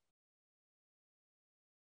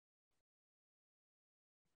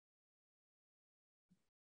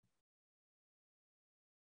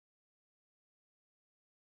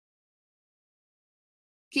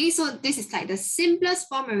 Okay, so this is like the simplest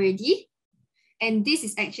form already. And this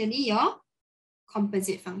is actually your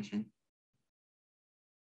composite function.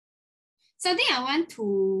 Something I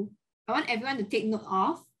want everyone to take note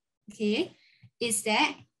of, okay, is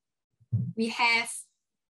that we have,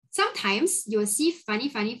 sometimes you'll see funny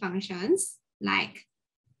functions like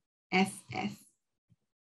ff.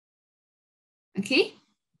 Okay,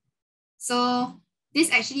 so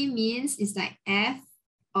this actually means it's like f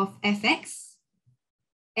of fx.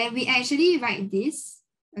 And we actually write this,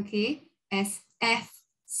 okay, as f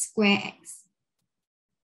square x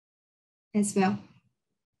as well.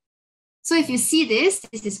 So if you see this,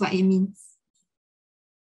 this is what it means.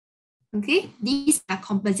 Okay, these are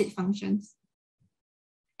composite functions.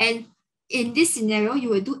 And in this scenario, you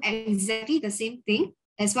will do exactly the same thing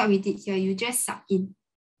as what we did here. You just sub in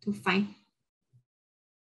to find.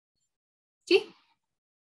 Okay.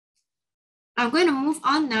 I'm going to move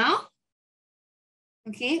on now.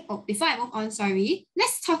 Okay, oh, before I move on, sorry,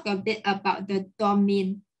 let's talk a bit about the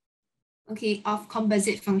domain, okay, of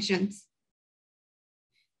composite functions.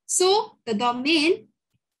 So the domain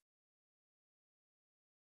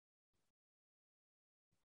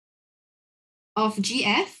of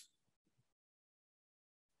GF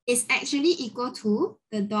is actually equal to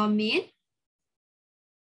the domain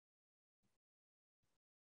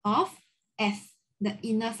of F, the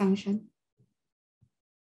inner function.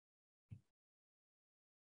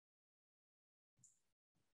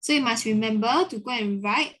 So you must remember to go and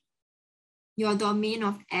write your domain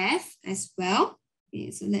of F as well. Okay,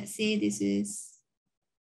 so let's say this is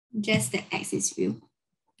just the X is real.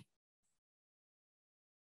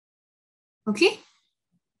 Okay.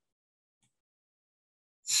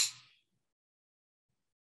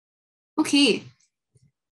 Okay.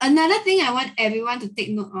 Another thing I want everyone to take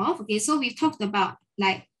note of, okay, so we've talked about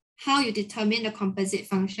like how you determine the composite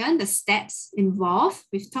function, the steps involved.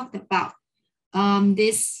 We've talked about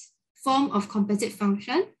this form of composite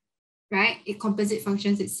function, right? It composite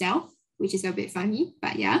functions itself, which is a bit funny,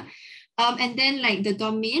 but yeah. And then like the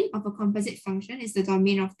domain of a composite function is the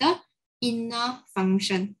domain of the inner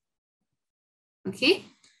function. Okay.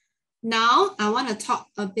 Now I want to talk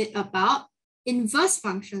a bit about inverse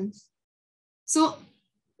functions. So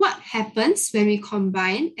what happens when we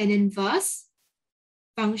combine an inverse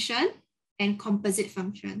function and composite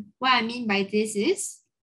function? What I mean by this is,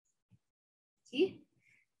 okay,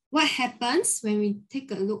 what happens when we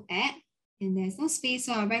take a look at, and there's no space,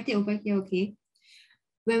 so I'll write it over here, okay?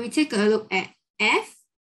 When we take a look at F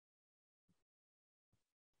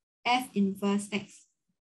inverse X.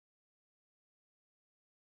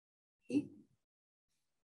 Okay.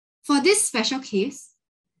 For this special case,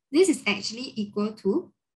 this is actually equal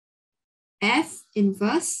to F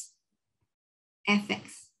inverse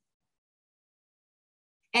Fx.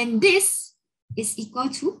 And this is equal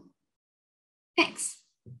to X.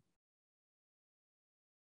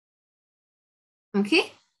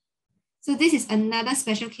 Okay? So this is another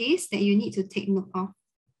special case that you need to take note of.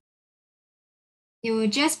 It will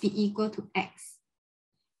just be equal to X.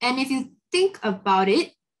 And if you think about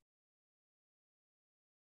it,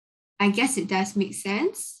 I guess it does make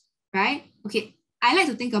sense, right? Okay, I like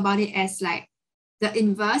to think about it as like the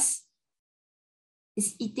inverse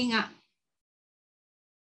is eating up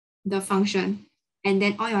the function, and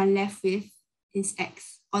then all you're left with is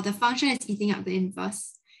X. Or the function is eating up the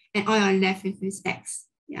inverse, and all you're left with is X.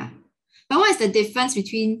 Yeah. But what is the difference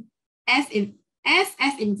between F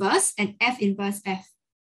inverse and F inverse F?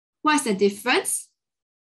 What is the difference?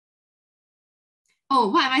 Oh,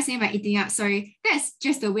 what am I saying by eating up? Sorry, that's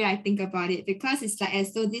just the way I think about it, because it's like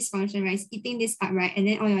as though this function, right, is eating this up, right? And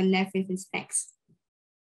then all you're left with is X.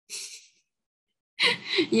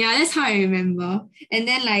 Yeah, that's how I remember. And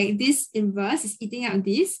then like this inverse is eating up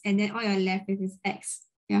this, and then all you're left with is X.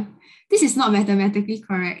 Yeah, this is not mathematically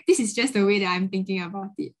correct. This is just the way that I'm thinking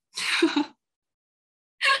about it.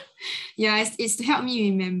 Yeah, it's to help me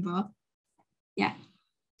remember. Yeah.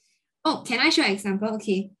 Oh, can I show an example?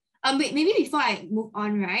 Okay. Wait, maybe before I move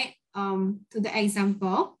on, right? To the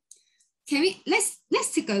example,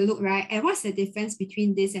 let's take a look, right? And what's the difference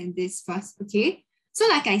between this and this first? Okay. So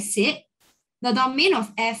like I said, the domain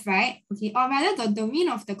of F, right? Okay, or rather the domain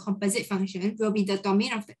of the composite function will be the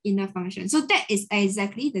domain of the inner function. So that is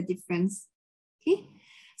exactly the difference. Okay.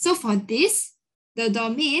 So for this, the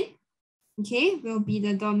domain, okay, will be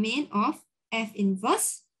the domain of F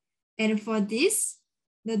inverse. And for this,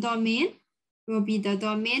 the domain will be the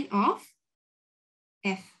domain of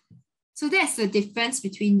F. So that's the difference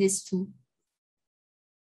between these two.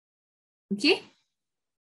 Okay.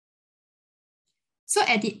 So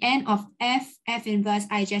at the end of F inverse,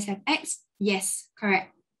 I just have X. Yes,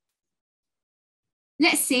 correct.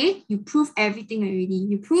 Let's say you prove everything already.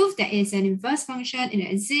 You prove that it's an inverse function and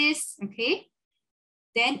it exists, okay?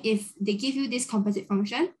 Then if they give you this composite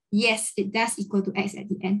function, yes, it does equal to X at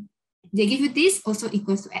the end. They give you this also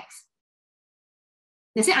equals to X.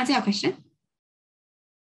 Does it answer your question?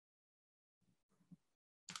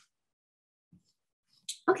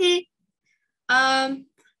 Okay.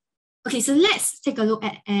 Okay, so let's take a look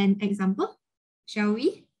at an example, shall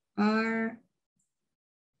we? Or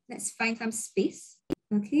let's find some space.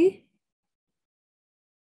 Okay.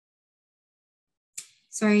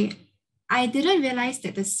 Sorry, I didn't realize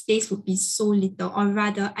that the space would be so little, or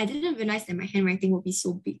rather, I didn't realize that my handwriting would be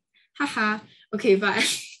so big. Haha. Okay, but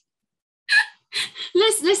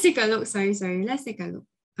let's take a look. Sorry. Let's take a look.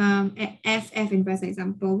 at F inverse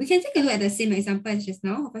example. We can take a look at the same example as just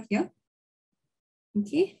now over here.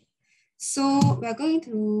 Okay, so we're going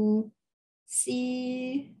to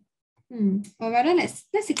see, or rather let's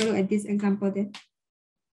take a look at this example then.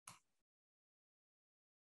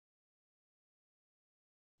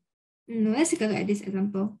 No, let's take a look at this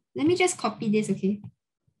example. Let me just copy this, okay?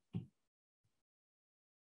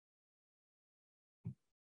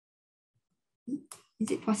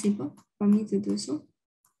 Is it possible for me to do so?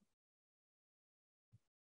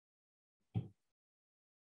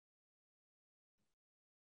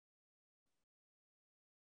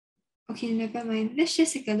 Okay, never mind. Let's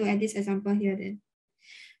just take a look at this example here then.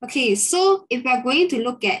 Okay, so if we're going to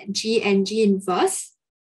look at G and G inverse,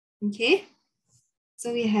 okay,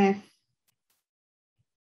 so we have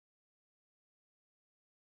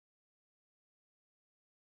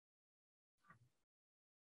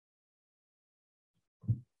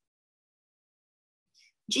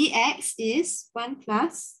Gx is 1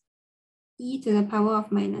 plus e to the power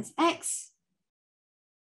of minus x.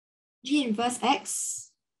 G inverse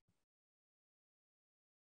x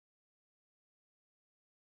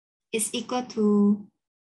is equal to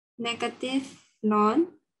negative ln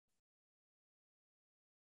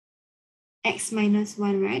x minus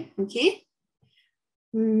 1, right? Okay.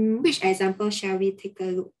 Which example shall we take a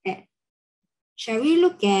look at? Shall we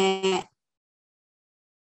look at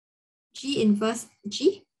G inverse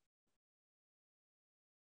G?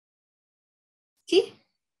 Okay.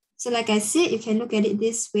 So like I said, you can look at it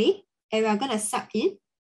this way, and we're going to sub in.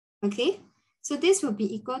 Okay. So this will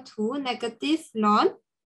be equal to negative ln,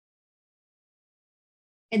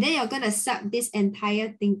 and then you're going to sub this entire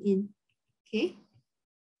thing in. Okay.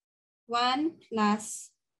 1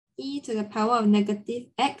 plus e to the power of negative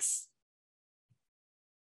x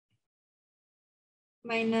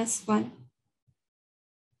minus 1.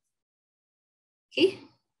 Okay.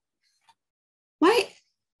 Why?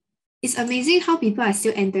 It's amazing how people are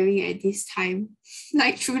still entering at this time.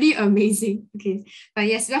 Like truly amazing. Okay. But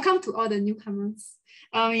yes, welcome to all the newcomers.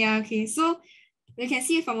 Yeah, okay. So you can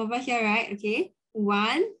see from over here, right? Okay.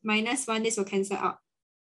 1 minus 1, this will cancel out.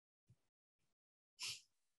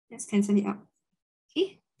 Let's cancel it out.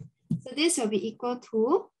 Okay. So this will be equal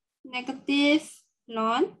to negative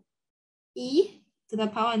ln e to the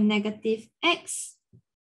power of negative x.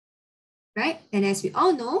 Right? And as we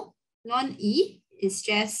all know, ln e is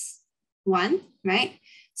just 1, right?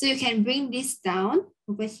 So you can bring this down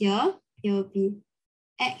over here. It will be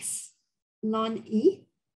x ln e,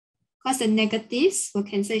 because the negatives will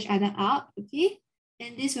cancel each other out, okay?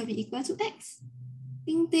 And this will be equal to x.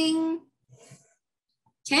 Ding, ding.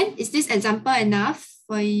 Ken, is this example enough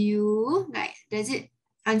for you? Like, does it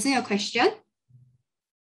answer your question?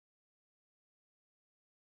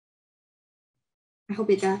 I hope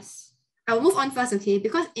it does. I'll move on first, okay?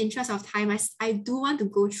 Because in interest of time, I do want to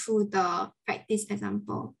go through the practice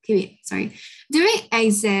example. Okay, wait, sorry. During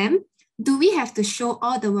exam, do we have to show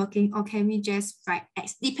all the working, or can we just write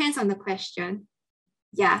X? Depends on the question.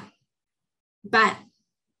 Yeah. But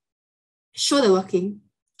show the working.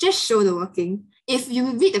 Just show the working. If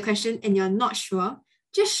you read the question and you're not sure,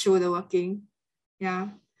 just show the working. Yeah.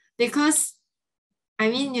 Because, I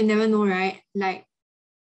mean, you never know, right? Like,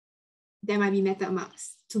 there might be method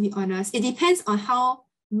marks, to be honest. It depends on how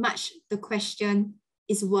much the question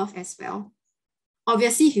is worth as well.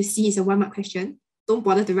 Obviously, if you see it's a 1-mark question, don't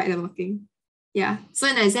bother to write the working. Yeah. So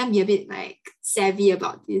in the exam, be a bit like savvy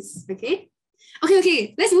about this. Okay.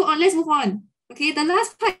 Okay. Let's move on. Okay. The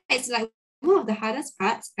last part is like one of the hardest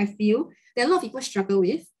parts, I feel, that a lot of people struggle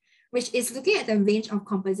with, which is looking at the range of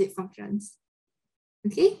composite functions.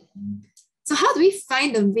 Okay. So how do we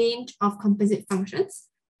find the range of composite functions?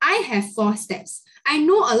 I have 4 steps. I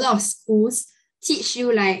know a lot of schools teach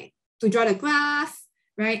you like to draw the graph,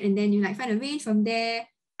 right? And then you like find a range from there.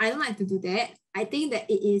 I don't like to do that. I think that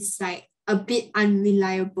it is like a bit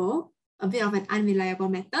unreliable, a bit of an unreliable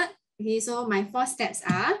method. Okay, so my 4 steps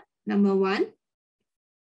are, number 1,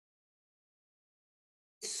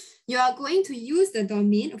 you are going to use the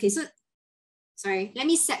domain. Okay, so sorry, let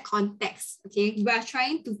me set context. Okay, we are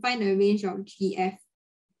trying to find a range of GF.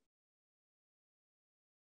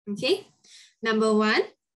 Okay, number 1,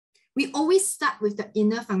 we always start with the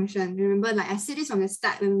inner function. Remember, like I said this from the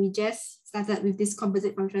start when we just started with this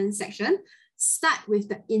composite function section, start with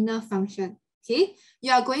the inner function. Okay,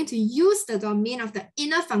 you are going to use the domain of the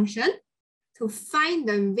inner function to find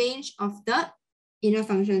the range of the inner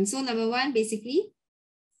function. So number 1, basically,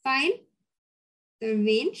 find the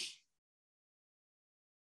range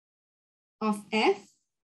of f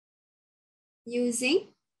using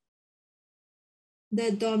the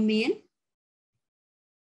domain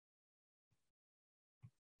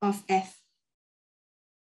of F.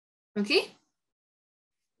 Okay?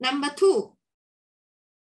 Number 2,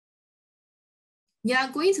 you are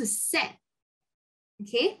going to set,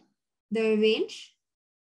 okay, the range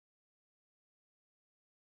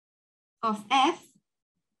of F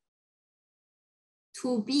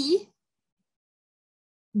to be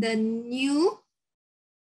the new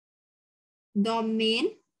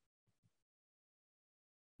domain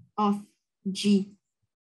of G.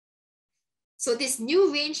 So this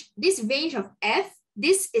range of F,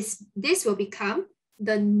 this will become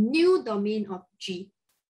the new domain of G.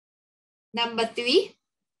 Number 3,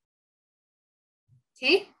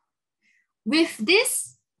 okay, with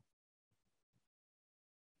this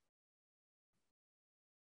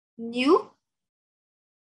new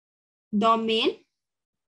domain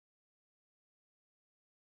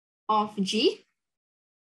of G,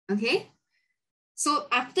 okay, so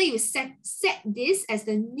after you set this as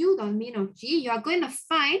the new domain of G, you are going to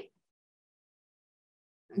find,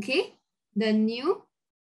 okay, the new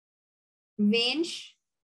range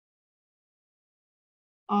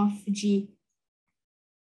of G.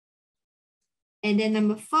 And then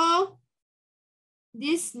number 4,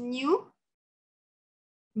 this new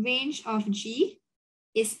range of G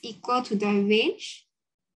is equal to the range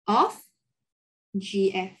of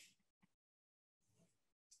GF.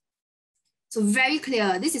 So very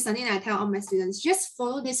clear. This is something that I tell all my students. Just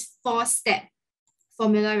follow this 4-step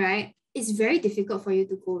formula, right? It's very difficult for you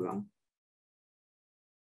to go wrong.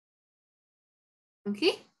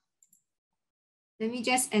 Okay? Let me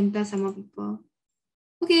just enter some more people.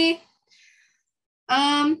 Okay.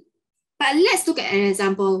 But let's look at an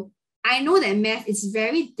example. I know that math is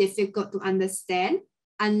very difficult to understand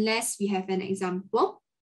unless we have an example.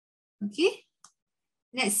 Okay?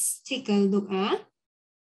 Let's take a look.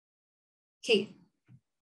 Okay.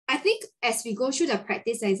 I think as we go through the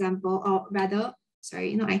practice example, or rather,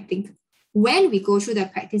 sorry, no, I think when we go through the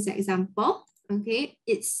practice example, okay,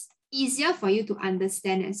 it's easier for you to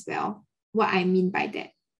understand as well what I mean by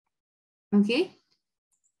that. Okay.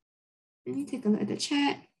 Let me take a look at the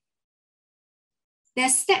chat.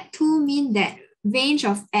 Does step 2 mean that range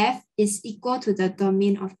of F is equal to the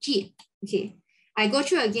domain of G? Okay, I go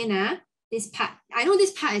through again. This part, I know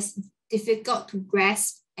this part is difficult to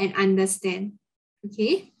grasp and understand.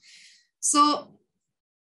 Okay, so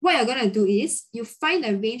what you're gonna do is you find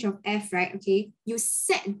the range of F, right? Okay, you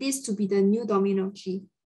set this to be the new domain of G.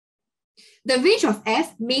 The range of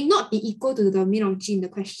F may not be equal to the domain of G in the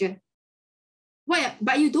question.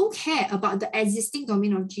 But you don't care about the existing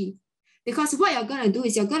domain of G, because what you're going to do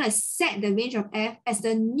is you're going to set the range of F as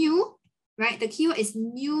the new, right? The keyword is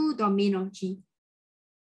new domain of G.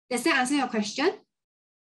 Does that answer your question?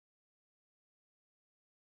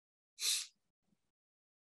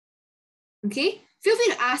 Okay, feel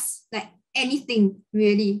free to ask like anything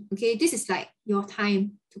really. Okay, this is like your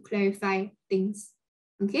time to clarify things.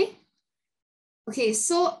 Okay, okay,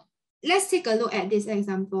 so let's take a look at this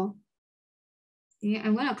example. Okay,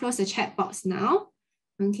 I'm going to close the chat box now.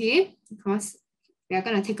 Okay, because we are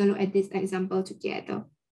going to take a look at this example together.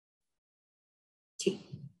 Okay.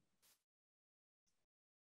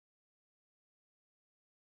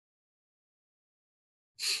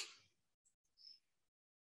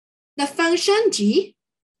 The function G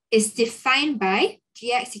is defined by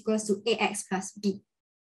Gx equals to Ax plus B.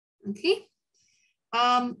 Okay.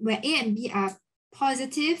 Where A and B are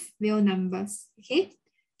positive real numbers. Okay.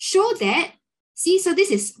 Show that, see, so this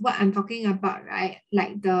is what I'm talking about, right?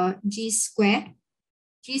 Like the G square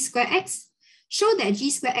X. Show that G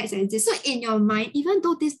square X exists. So in your mind, even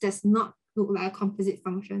though this does not look like a composite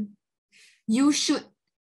function, you should,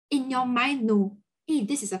 in your mind, know, hey,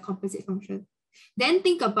 this is a composite function. Then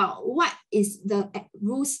think about what is the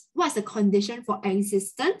rules, what's the condition for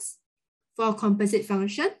existence for a composite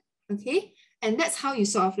function, okay? And that's how you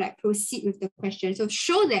sort of like proceed with the question. So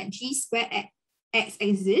show that G square X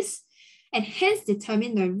exists and hence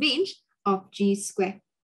determine the range of G square,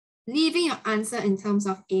 leaving your answer in terms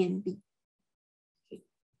of A and B. Okay.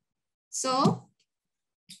 So,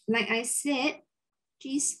 like I said,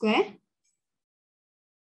 G square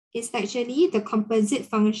is actually the composite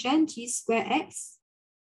function G square X,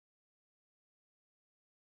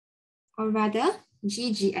 or rather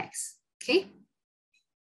GGX, okay?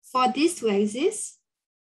 For this to exist,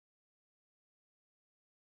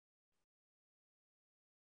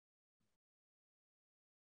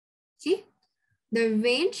 okay, the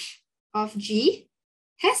range of G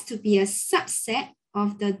has to be a subset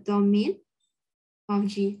of the domain of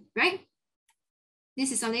G, right?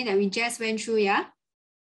 This is something that we just went through, yeah?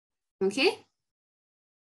 Okay.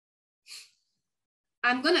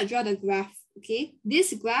 I'm going to draw the graph okay,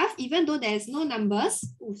 this graph, even though there's no numbers,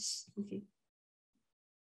 oops, okay,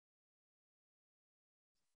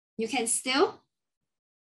 you can still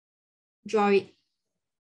draw it,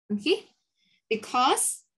 okay?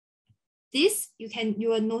 Because this, you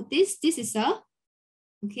will notice this is a,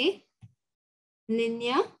 okay,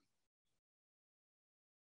 linear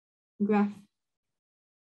graph,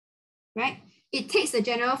 right? It takes the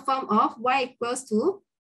general form of y equals to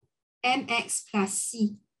mx plus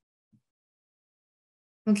c.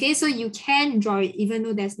 Okay, so you can draw it even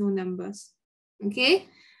though there's no numbers. Okay,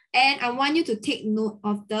 and I want you to take note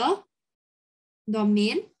of the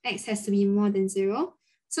domain. X has to be more than 0.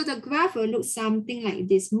 So the graph will look something like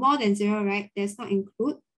this. More than 0, right? Does not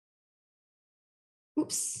include.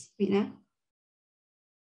 Oops, wait now.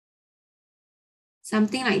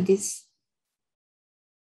 Something like this.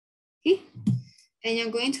 Okay, and you're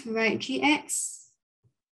going to write gx.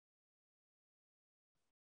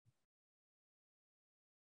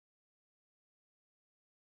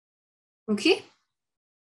 Okay,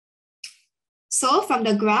 so from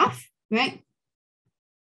the graph, right?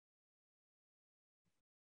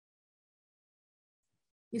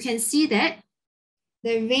 You can see that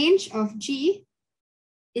the range of G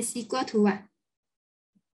is equal to what?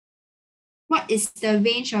 What is the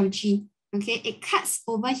range of G? Okay, it cuts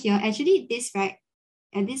over here. Actually, this, right,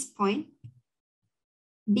 at this point,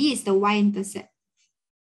 B is the y-intercept.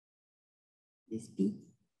 This B.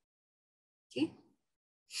 Okay.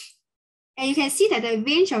 And you can see that the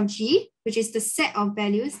range of G, which is the set of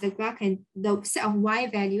values the set of y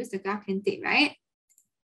values the graph can take, right?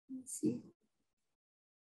 Let's see.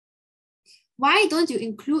 Why don't you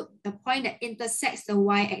include the point that intersects the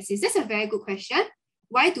y-axis? That's a very good question.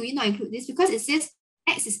 Why do we not include this? Because it says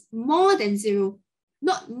x is more than 0,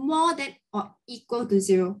 not more than or equal to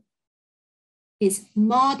 0. It's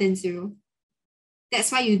more than 0.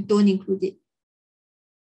 That's why you don't include it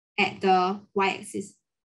at the y-axis.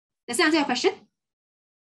 Does that answer your question?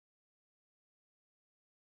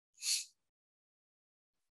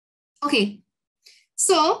 Okay,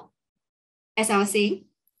 so as I was saying,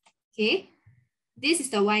 okay, this is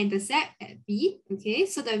the y-intercept at B, okay?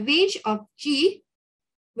 So the range of G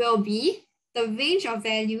will be the range of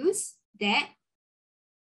values that,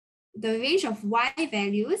 the range of y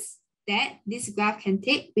values that this graph can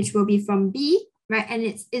take, which will be from B, right? And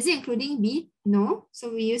is it including B? No,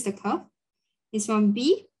 so we use the curve. It's from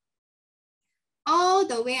B all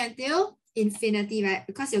the way until infinity, right?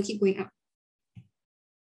 Because it'll keep going up.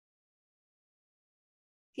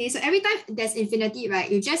 Okay, so every time there's infinity, right,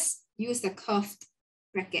 you just use the curved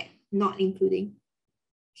bracket, not including.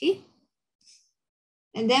 Okay.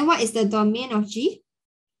 And then what is the domain of G?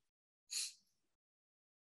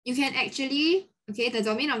 You can actually, okay, the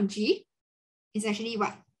domain of G is actually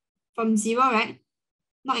what? From 0, right?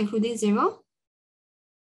 Not including 0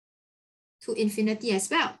 to infinity as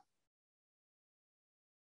well.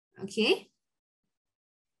 Okay.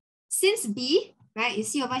 Since B, right, you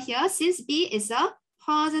see over here, since B is a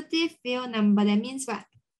positive real number, that means what?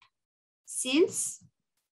 Since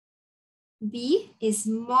B is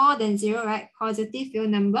more than 0, right, positive real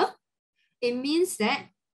number, it means that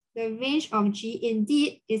the range of G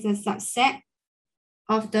indeed is a subset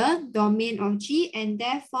of the domain of G, and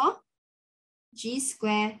therefore G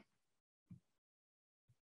squared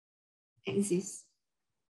exists.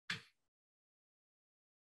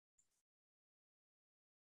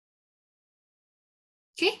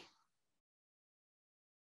 Okay.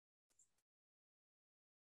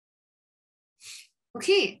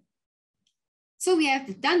 Okay. So we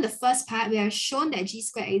have done the first part. We have shown that G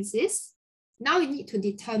squared exists. Now we need to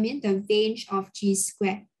determine the range of G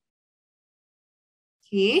squared.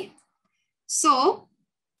 Okay. So,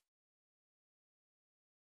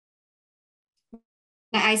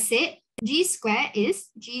 like I said, G squared is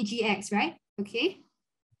GGX, right? Okay.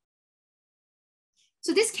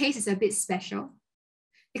 So this case is a bit special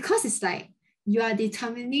because it's like you are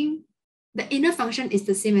determining the inner function is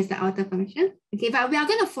the same as the outer function. Okay, but we are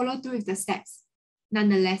going to follow through with the steps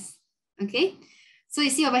nonetheless. Okay. So you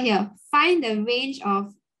see over here, find the range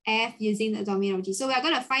of f using the domain of G. So we are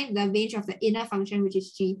going to find the range of the inner function, which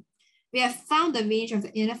is G. We have found the range of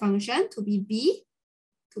the inner function to be B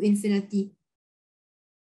to infinity.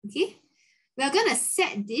 Okay. We are going to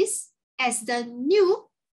set this as the new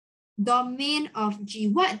domain of G.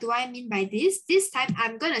 What do I mean by this? This time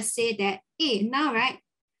I'm going to say that, hey, now, right,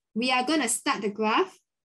 we are going to start the graph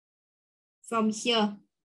from here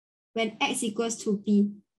when x equals to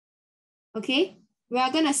B. Okay. We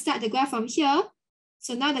are going to start the graph from here.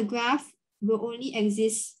 So now the graph will only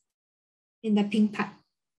exist in the pink part.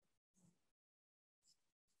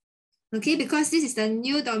 Okay, because this is the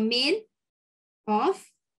new domain of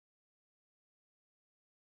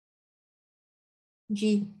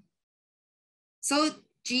G. So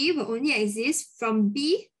G will only exist from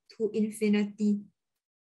B to infinity.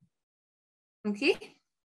 Okay?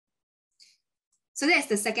 So that's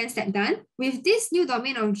the second step done. With this new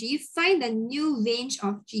domain of G, find the new range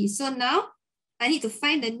of G. So now I need to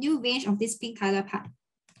find the new range of this pink color part.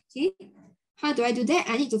 Okay? How do I do that?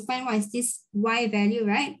 I need to find what is this Y value,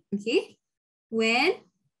 right? Okay? When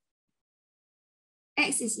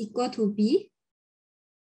X is equal to B,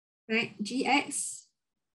 right? Gx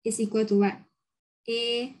is equal to what?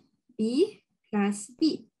 A, B plus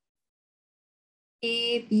B.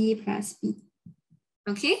 A, B plus B.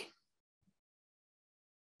 Okay?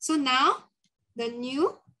 So now the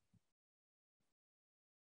new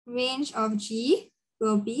range of G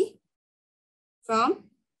will be from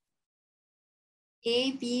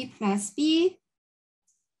AB plus B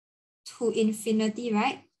to infinity,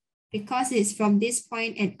 right? Because it's from this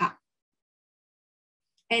point and up.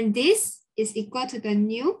 And this is equal to the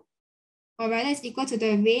new, or rather it's equal to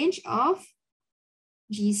the range of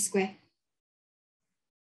G squared.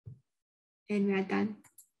 And we are done.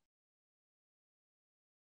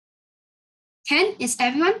 Is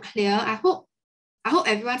everyone clear? I hope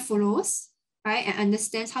everyone follows, right, and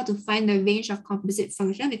understands how to find the range of composite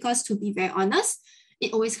function, because to be very honest,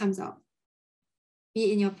 it always comes out. Be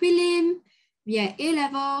it in your prelim, be at A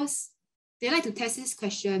levels, they like to test this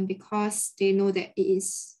question because they know that it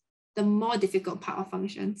is the more difficult part of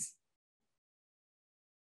functions.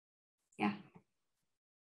 Yeah.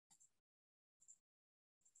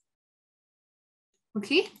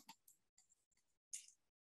 Okay.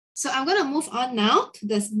 So I'm going to move on now to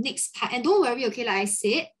the next part. And don't worry, okay, like I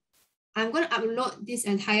said, I'm going to upload this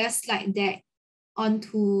entire slide deck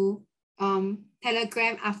onto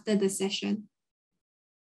Telegram after the session.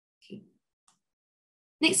 Okay.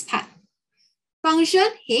 Next part. Function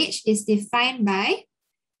h is defined by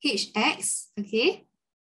hx, okay?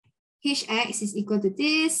 Hx is equal to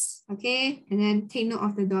this, okay? And then take note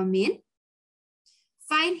of the domain.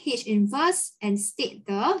 Find h inverse and state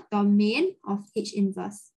the domain of h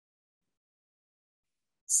inverse.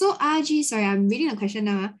 So Rg, sorry, I'm reading the question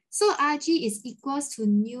now. So Rg is equals to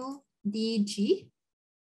nu dg.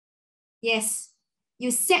 Yes,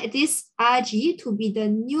 you set this Rg to be the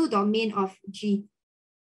new domain of G.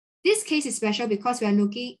 This case is special because we are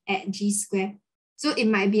looking at G squared. So it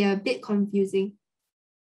might be a bit confusing.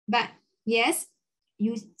 But yes,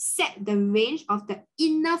 you set the range of the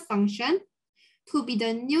inner function to be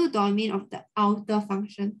the new domain of the outer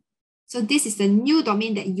function. So this is the new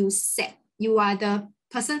domain that you set. You are the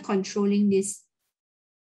person controlling this.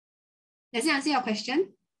 Does it answer your question?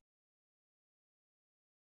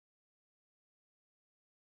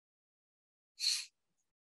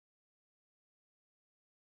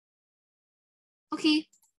 Okay.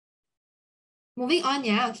 Moving on,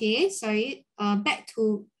 yeah, okay, sorry. Back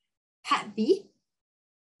to part B.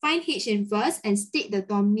 Find H inverse and state the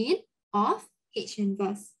domain of H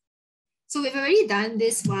inverse. So we've already done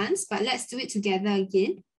this once, but let's do it together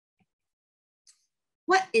again.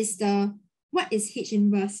 What is H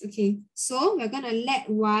inverse? Okay, so we're gonna let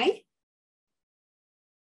Y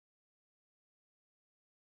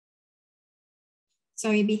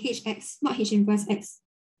be Hx, not H inverse X.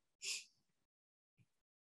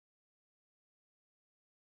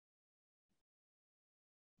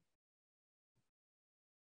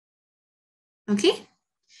 Okay,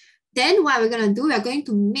 then what we're gonna do, we're going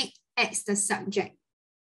to make X the subject.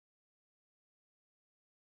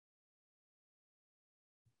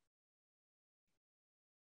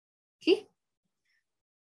 Okay,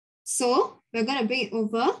 so we're gonna bring it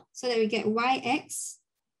over so that we get Yx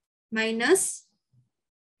minus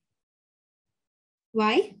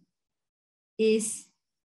Y is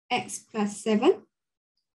X plus 7.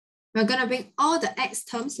 We're gonna bring all the X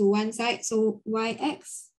terms to one side. So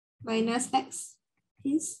Yx minus X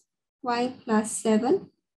is Y plus 7.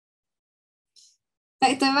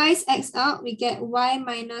 Factorize X out, we get Y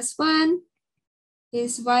minus 1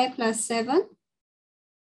 is Y plus 7.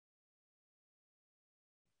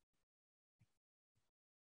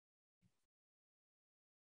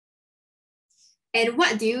 And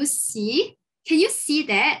what do you see? Can you see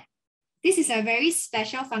that? This is a very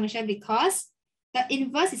special function because the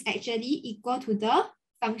inverse is actually equal to the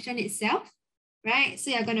function itself, right?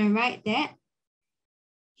 So you're gonna write that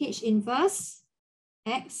H inverse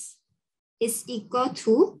X is equal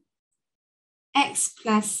to X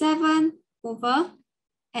plus 7 over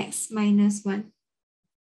X minus 1.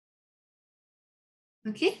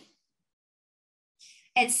 Okay?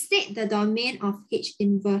 And state the domain of H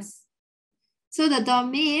inverse. So the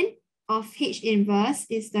domain of H inverse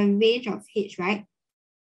is the range of H, right?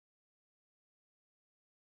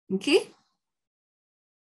 Okay.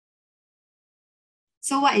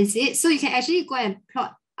 So what is it? So you can actually go and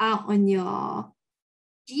plot out on your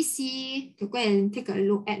GC to go and take a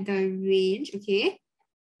look at the range, okay?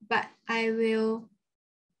 But I will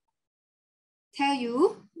tell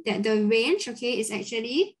you that the range, okay, is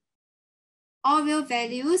actually all real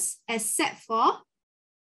values except for,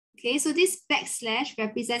 okay, so this backslash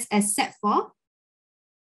represents except for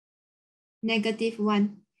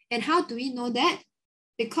 -1. And how do we know that?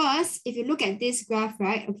 Because if you look at this graph,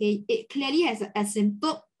 right, okay, it clearly has an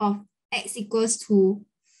asymptote of x equals to,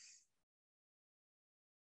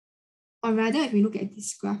 or rather if we look at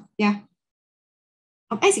this graph, yeah,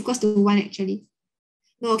 of x equals to 1 actually.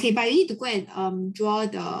 No, okay, but you need to go and draw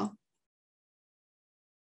the,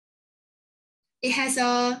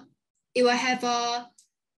 it will have a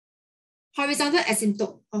horizontal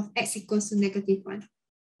asymptote of x equals to -1.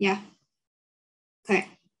 Yeah, correct.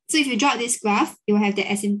 So if you draw this graph, it will have the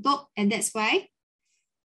asymptote, and that's why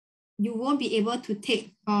you won't be able to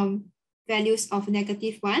take values of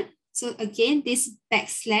 -1. So again, this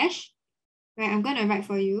backslash, right, I'm going to write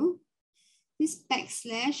for you. This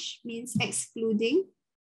backslash means excluding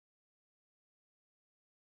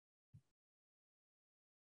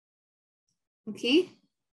okay,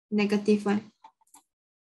 -1.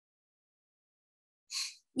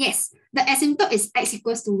 Yes, the asymptote is x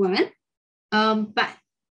equals to 1, but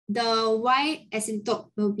the y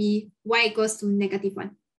asymptote will be y equals to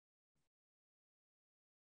 -1.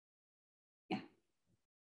 Yeah.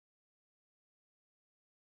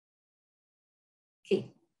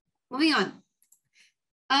 Okay, moving on.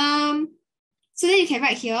 So then you can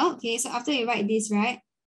write here, okay, so after you write this, right,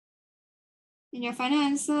 in your final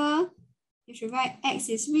answer, you should write x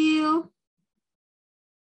is real,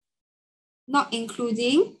 not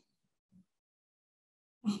including,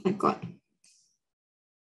 oh my God,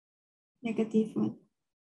 -1.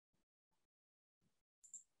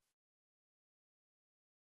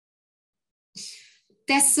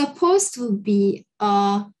 There's supposed to be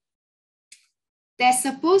a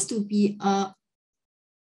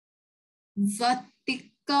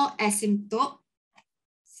vertical asymptote.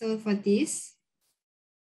 So for this,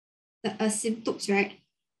 the asymptotes, right,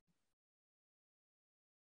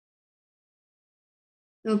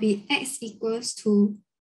 will be x equals to,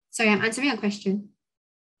 sorry, I'm answering a question.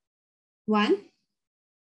 1.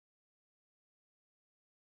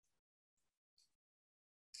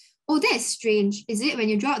 Oh, that is strange. Is it when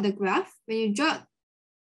you draw out the graph? When you draw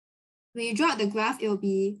out the graph, it will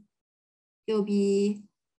be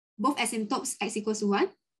both asymptotes x equals to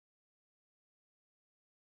 1.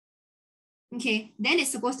 Okay, then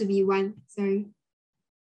it's supposed to be 1. Sorry.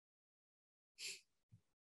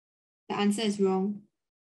 The answer is wrong.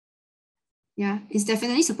 Yeah, it's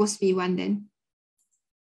definitely supposed to be 1 then.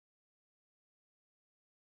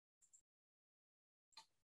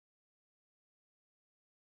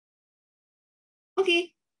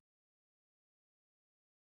 Okay.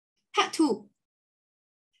 Part 2.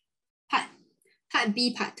 Part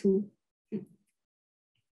B, part 2.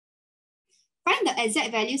 Find the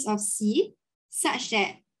exact values of C such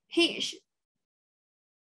that H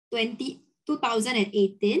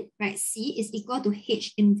 2018, right, C is equal to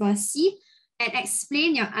H inverse C, and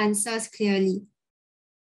explain your answers clearly.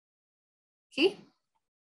 Okay.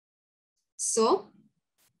 So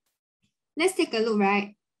let's take a look,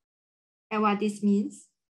 right, at what this means.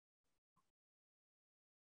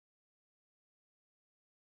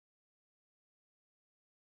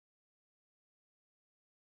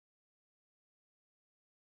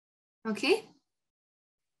 Okay.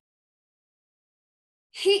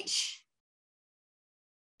 H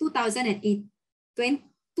 2018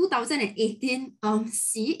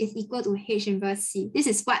 C is equal to H inverse C. This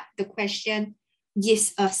is what the question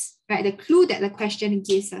gives us, right? The clue that the question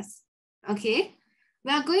gives us. Okay.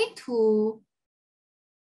 We are going to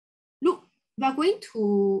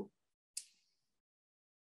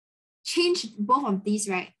change both of these,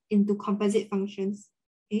 right, into composite functions.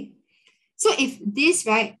 Okay. So if this,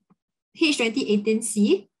 right, H 2018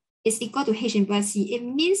 C is equal to H inverse C, it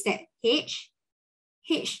means that H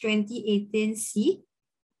 2018 C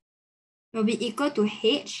will be equal to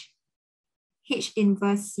H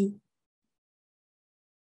inverse C.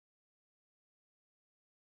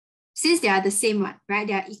 Since they are the same one, right?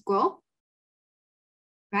 They are equal,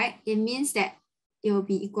 right? It means that it will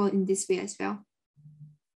be equal in this way as well.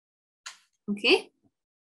 Okay.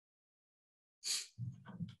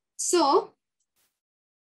 So,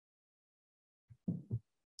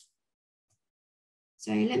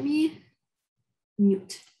 sorry, let me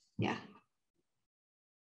mute. Yeah.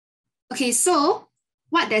 Okay, so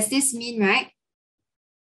what does this mean, right?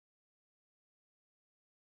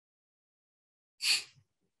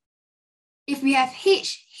 If we have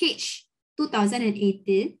H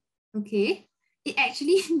 2018, okay, it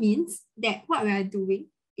actually means that what we are doing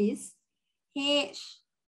is H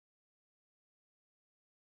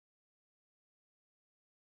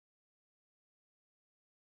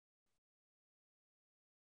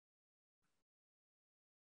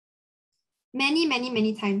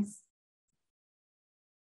many times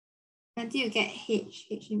until you get H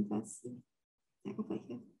inverse C, like over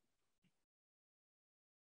here.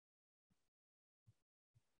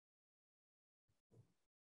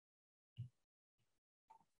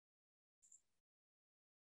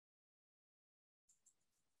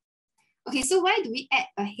 Okay, so why do we add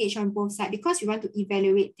a H on both sides? Because we want to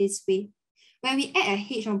evaluate this way. When we add a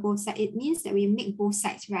H on both sides, it means that we make both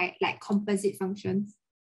sides, right, like composite functions.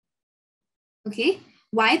 Okay,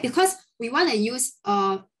 why? Because we want to use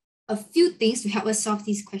a few things to help us solve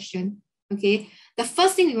this question. Okay, the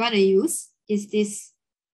first thing we want to use is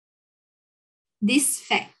this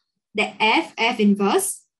fact that F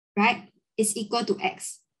inverse, right, is equal to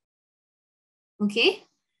X. Okay,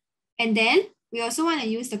 and then we also want to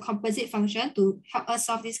use the composite function to help us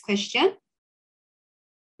solve this question,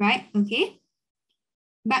 right? Okay,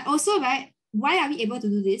 but also, right, why are we able to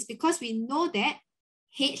do this? Because we know that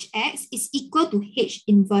Hx is equal to H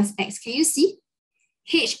inverse X. Can you see?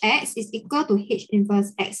 Hx is equal to H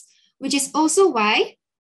inverse X, which is also why,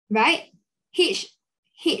 right, H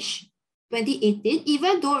 2018,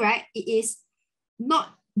 even though, right, it is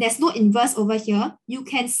not, there's no inverse over here, you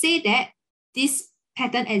can say that this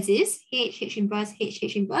pattern exists, H inverse,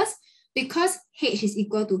 H inverse, because H is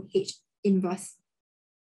equal to H inverse.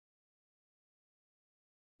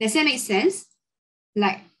 Does that make sense?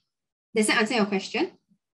 Like, does that answer your question?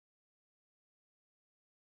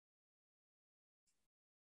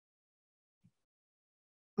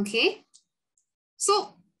 Okay.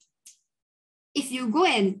 So if you go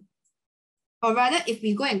and, or rather if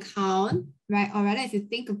we go and count, right, or rather if you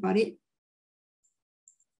think about it,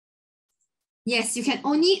 yes, you can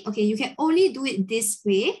only, okay, you can only do it this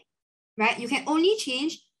way, right? You can only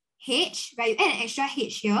change H, right? You add an extra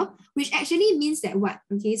H here, which actually means that what?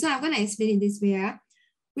 Okay, so I'm going to explain it this way,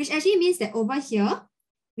 which actually means that over here,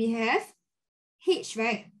 we have H,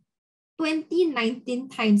 right? 2019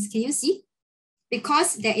 times, can you see?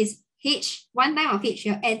 Because there is H, one time of H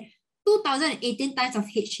here, and 2018 times of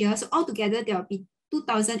H here. So altogether, there will be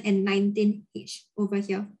 2019 H over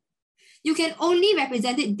here. You can only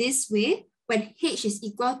represent it this way when H is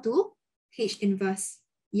equal to H inverse.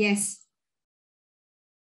 Yes.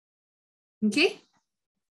 Okay.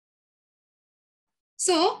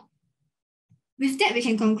 So with that, we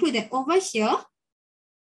can conclude that over here,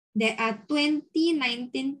 there are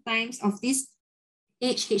 2019 times of this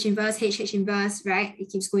H inverse, right? It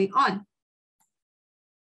keeps going on.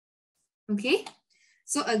 Okay.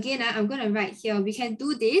 So again, I'm going to write here, we can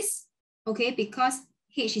do this, okay, because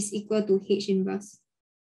H is equal to H inverse.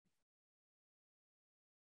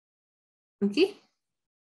 Okay.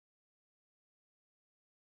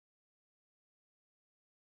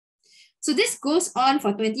 So this goes on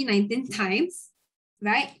for 2019 times,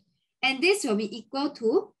 right? And this will be equal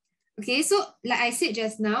to, okay, so like I said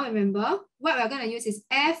just now, remember, what we're going to use is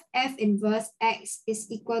F inverse X is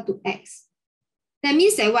equal to X. That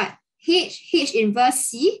means that what? H inverse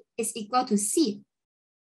C is equal to C.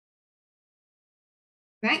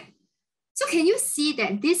 Right? So can you see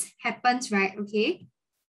that this happens, right? Okay.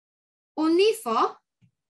 Only for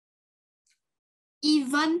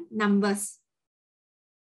even numbers.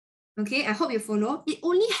 Okay, I hope you follow. It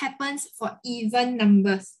only happens for even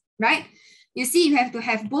numbers, right? You see, you have to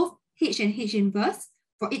have both H and H inverse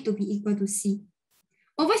for it to be equal to C.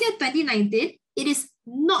 Over here, 2019, it is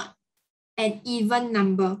not an even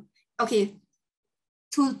number. Okay,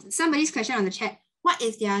 to somebody's question on the chat, what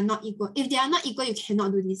if they are not equal? If they are not equal, you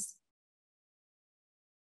cannot do this.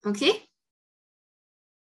 Okay?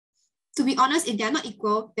 To be honest, if they are not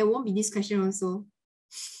equal, there won't be this question also.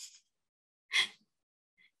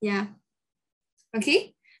 Yeah.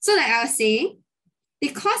 Okay? So like I was saying,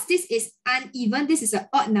 because this is uneven, this is an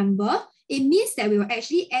odd number, it means that we will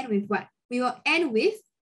actually end with what? We will end with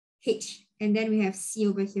H, and then we have C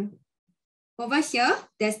over here. Over here,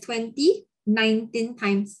 there's 2019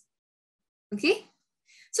 times. Okay?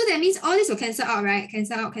 So that means all this will cancel out, right?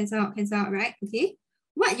 Cancel out, right? Okay?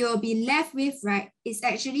 What you'll be left with, right, is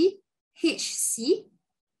actually HC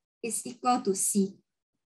is equal to C.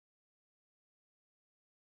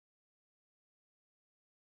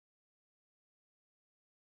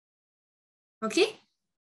 Okay?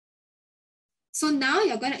 So now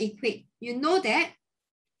you're going to equate. You know that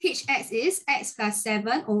hx is x plus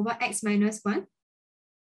 7 over x minus 1.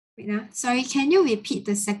 Wait now. Sorry, can you repeat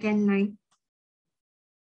the second line?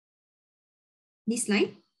 This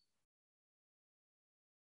line.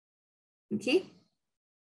 Okay.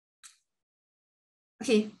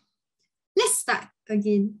 Okay. Let's start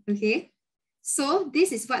again. Okay. So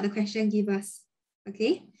this is what the question gives us.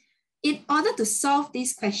 Okay. In order to solve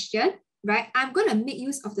this question, right, I'm going to make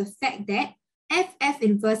use of the fact that f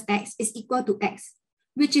inverse x is equal to x,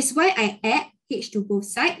 which is why I add h to both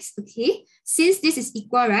sides, okay? Since this is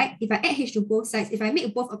equal, right, if I add h to both sides, if I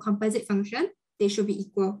make both a composite function, they should be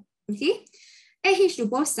equal, okay? Add h to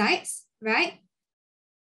both sides, right?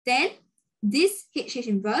 Then this h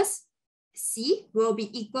inverse c will be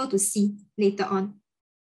equal to c later on.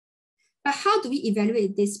 But how do we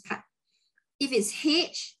evaluate this part? If it's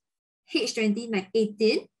h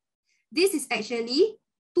 2018, this is actually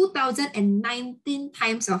 2019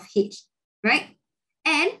 times of h, right?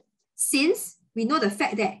 And since we know the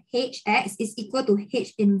fact that hx is equal to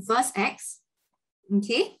h inverse x,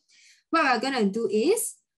 okay, what we're going to do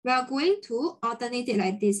is we're going to alternate it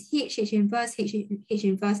like this, h inverse, h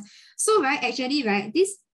inverse. So, right, actually, right,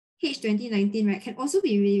 this h 2019, right, can also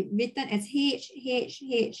be written as h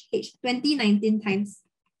 2019 times.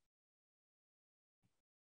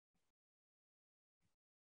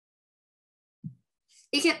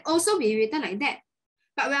 It can also be written like that.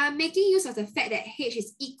 But we are making use of the fact that h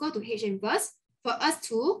is equal to h inverse for us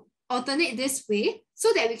to alternate this way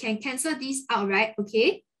so that we can cancel these out, right?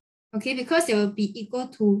 Okay, okay, because they will be equal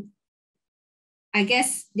to, I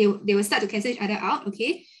guess they will start to cancel each other out,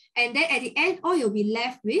 okay? And then at the end, all you'll be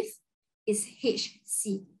left with is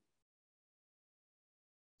hc.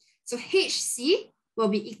 So hc will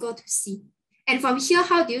be equal to c. And from here,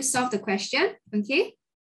 how do you solve the question? Okay,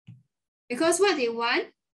 because what they want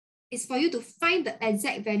is for you to find the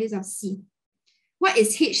exact values of c. What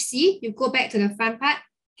is hc? You go back to the front part.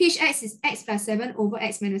 hx is x plus 7 over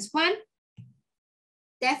x minus 1.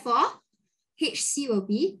 Therefore, hc will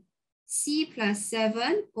be c plus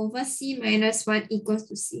 7 over c minus 1 equals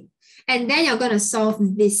to c. And then you're going to solve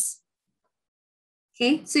this.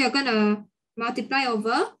 Okay, so you're going to multiply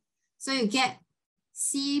over. So you get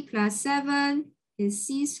c plus 7 is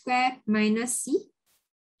c squared minus c.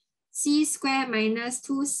 C squared minus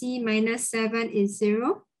 2c minus 7 is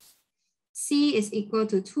 0. C is equal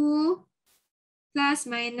to 2 plus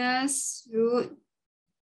minus root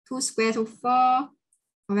 2 squared, so 4,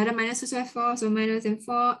 or rather minus 2 squared 4, so minus and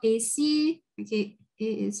 4 AC. Okay, A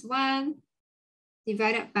is 1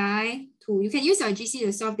 divided by 2. You can use your GC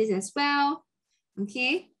to solve this as well.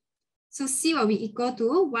 Okay, so C will be equal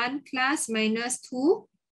to 1 plus minus 2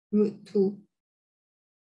 root 2.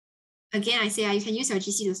 Again, I say you can use your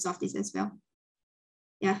GC to solve this as well.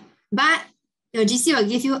 Yeah, but your GC will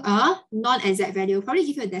give you a non-exact value, probably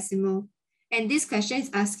give you a decimal. And this question is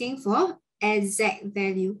asking for exact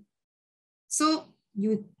value. So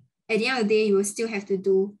you, at the end of the day, you will still have to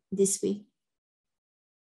do this way.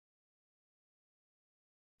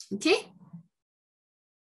 Okay.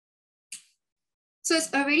 So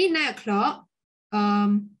it's already 9 o'clock.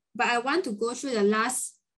 But I want to go through the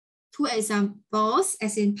last 2 examples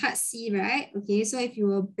as in part C, right? Okay, so if you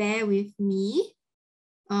will bear with me.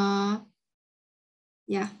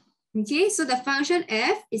 Yeah. Okay, so the function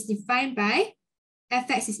f is defined by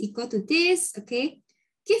fx is equal to this. Okay,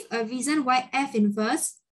 give a reason why f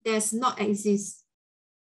inverse does not exist.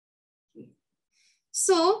 Okay.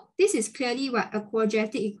 So this is clearly what? A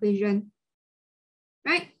quadratic equation,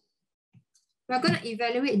 right? We're going to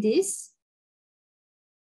evaluate this.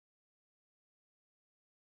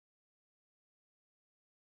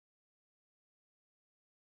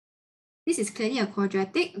 This is clearly a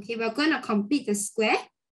quadratic. Okay, we're going to complete the square.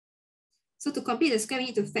 So to complete the square, we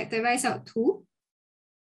need to factorize out 2.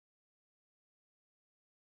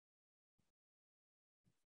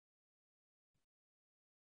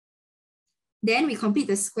 Then we complete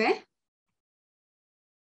the square.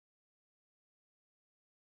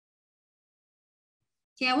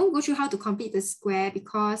 Okay, I won't go through how to complete the square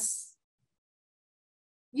because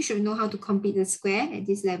you should know how to complete the square at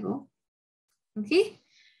this level. Okay,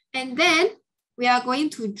 and then we are going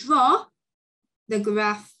to draw the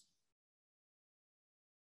graph.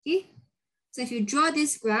 Okay, so if you draw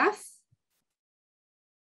this graph,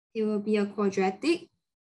 it will be a quadratic.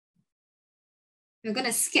 We're going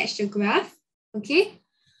to sketch the graph. Okay,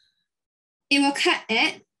 it will cut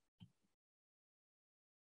at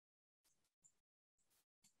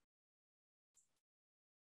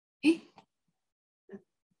I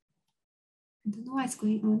don't know what's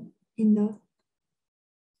going on in the.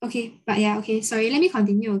 Okay, but yeah, okay, sorry, let me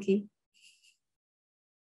continue, okay.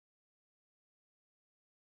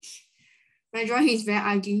 My drawing is very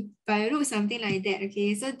ugly, but it looks something like that,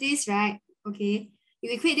 okay? So this, right, okay,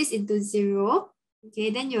 you equate this into 0, okay,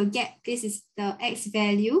 then you'll get this is the x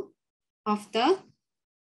value of the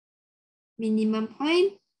minimum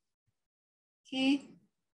point, okay?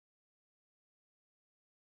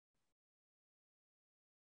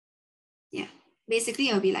 Yeah, basically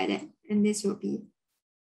it'll be like that, and this will be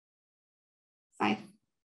 5,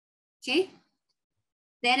 okay?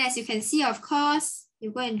 Then as you can see, of course,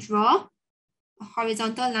 you go and draw a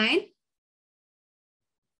horizontal line.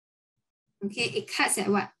 Okay, it cuts at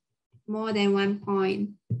what? More than 1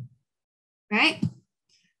 point, right?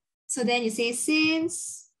 So then you say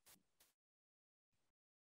since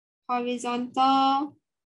horizontal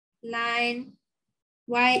line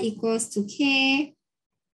y equals to k.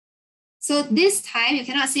 So this time you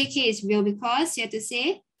cannot say k is real because you have to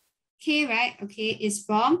say k, right? Okay, is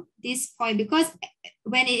from this point because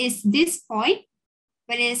when it is this point,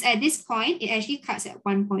 when it is at this point, it actually cuts at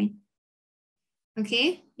 1 point.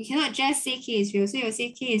 Okay, you cannot just say k is real. So you'll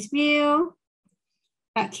say k is real,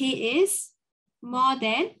 but k is more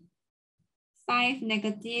than 5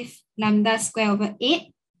 negative lambda square over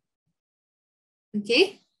 8.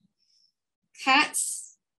 Okay,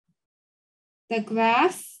 cuts the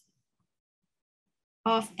graph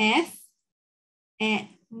of f at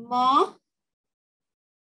more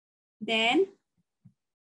than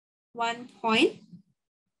 1 point.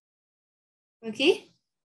 Okay,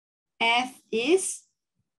 f is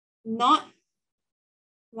not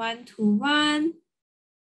 1 to 1.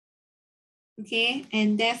 Okay,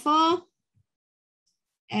 and therefore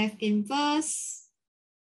f inverse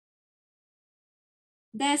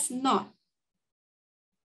does not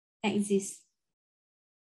exist.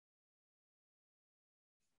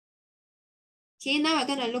 Okay, now we're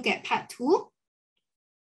going to look at part 2.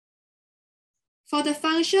 For the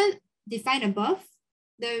function defined above,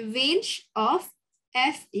 the range of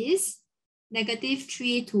f is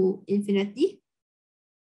 -3 to infinity.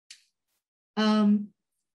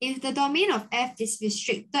 If the domain of f is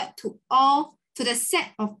restricted to the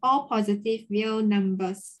set of all positive real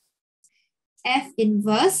numbers, f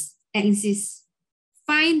inverse exists.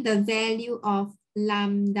 Find the value of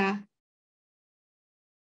lambda.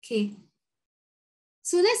 Okay.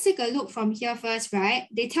 So let's take a look from here first, right?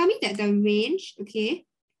 They tell me that the range, okay,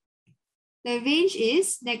 the range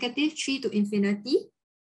is -3 to infinity.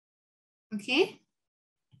 Okay.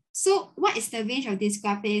 So what is the range of this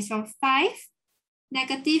graph? It is from 5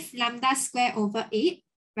 negative lambda square over 8,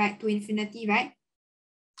 right, to infinity, right?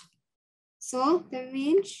 So the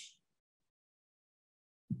range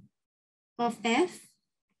of f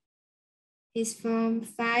is from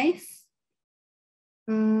 5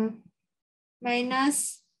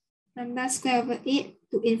 minus lambda square over 8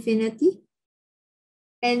 to infinity.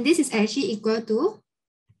 And this is actually equal to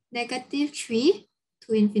 -3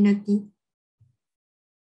 to infinity.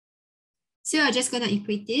 So you're just going to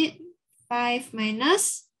equate it. 5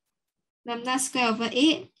 minus lambda square over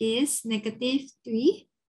 8 is -3.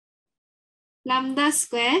 Lambda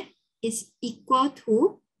square is equal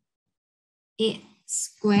to 8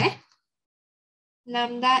 square.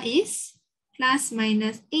 Lambda is plus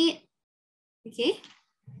minus 8. Okay.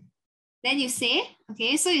 Then you say,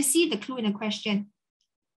 okay, so you see the clue in the question.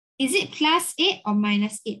 Is it plus 8 or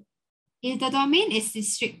minus 8? If the domain is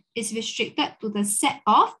restricted to the set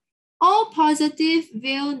of all positive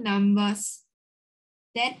real numbers,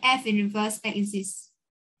 then f inverse exists.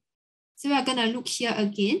 So we're going to look here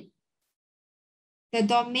again. The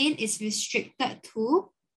domain is restricted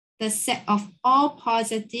to the set of all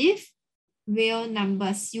positive real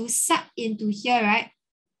numbers. You sub into here, right?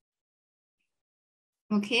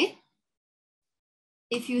 Okay.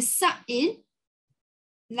 If you sub in,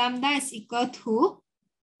 lambda is equal to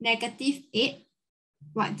 -8.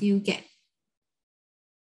 What do you get?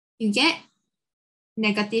 You get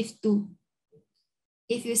 -2.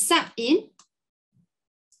 If you sub in,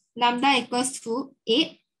 lambda equals to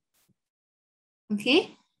 8.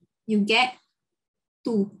 Okay, you get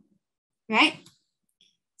 2, right?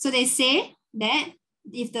 So they say that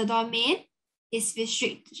if the domain is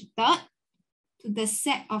restricted to the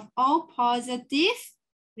set of all positive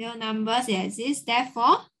real numbers that exist,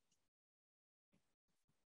 therefore,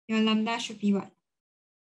 your lambda should be what?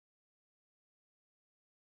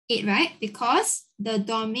 8, right? Because the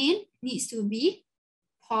domain needs to be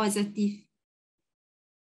positive.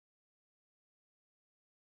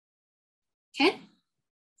 Okay?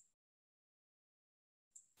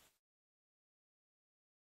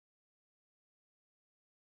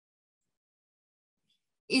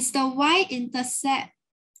 Is the y-intercept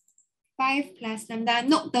 5 plus lambda?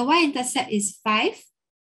 No, the y-intercept is 5.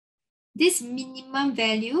 This minimum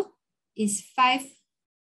value is 5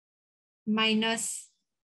 minus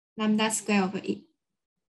lambda square over 8.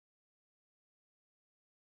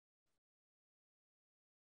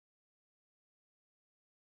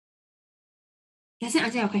 Does that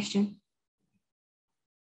answer your question?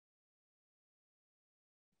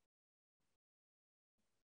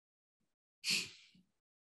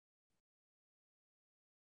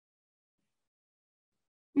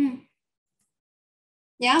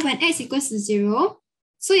 Yeah, when x equals to 0,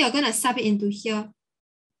 so you're going to sub it into here.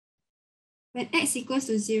 When x equals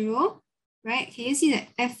to 0, right, can you see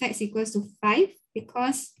that fx equals to 5?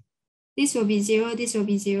 Because this will be 0, this will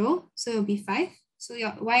be 0, so it will be 5. So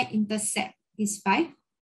your y-intercept is 5.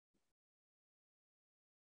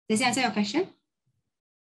 Does it answer your question?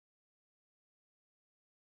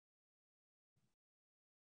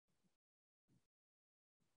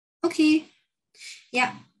 Okay,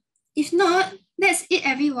 yeah. If not, that's it,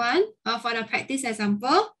 everyone, for the practice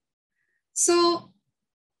example. So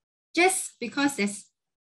just because there's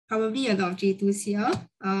probably a lot of J2s here,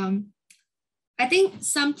 I think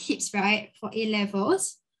some tips, right, for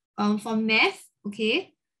A-levels, for math,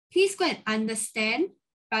 okay, please go and understand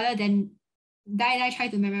rather than try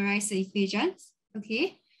to memorize the equations,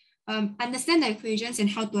 okay? Understand the equations and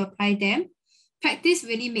how to apply them. Practice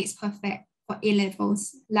really makes perfect for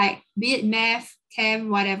A-levels, like be it math, chem,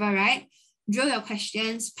 whatever, right? Drill your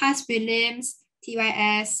questions, pass prelims,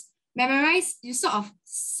 TYS, memorize, you sort of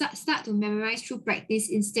start to memorize through practice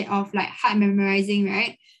instead of like hard memorizing,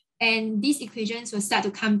 right? And these equations will start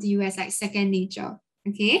to come to you as like second nature,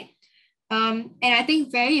 okay? And I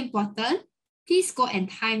think very important, please go and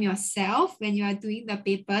time yourself when you are doing the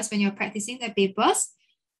papers, when you're practicing the papers,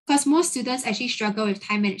 because most students actually struggle with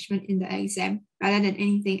time management in the exam rather than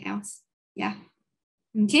anything else. Yeah.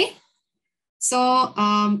 Okay. So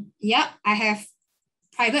yeah, I have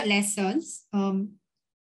private lessons.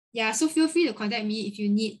 Yeah, so feel free to contact me if you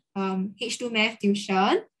need H2 math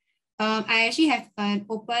tuition. I actually have an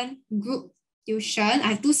open group tuition.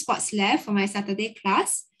 I have 2 spots left for my Saturday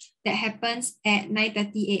class that happens at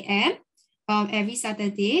 9:30 a.m. Every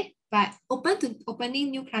Saturday, but open to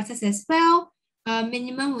opening new classes as well.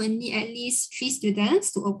 Minimum will need at least 3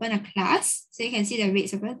 students to open a class. So you can see the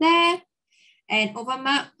rates over there. And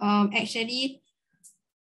Overmark actually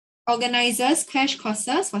organizes crash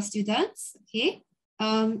courses for students, okay?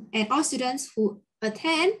 And all students who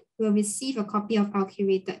attend will receive a copy of our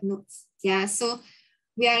curated notes. Yeah, so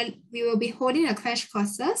we will be holding a crash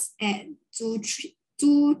courses at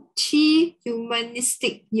Chi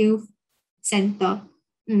Humanistic Youth Center,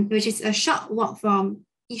 which is a short walk from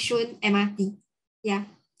Yishun MRT. Yeah.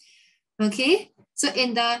 Okay. So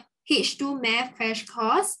in the H2 math crash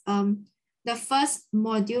course, the first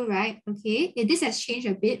module, right? Okay, this has changed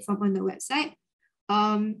a bit from on the website.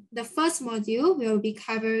 The first module will be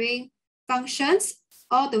covering functions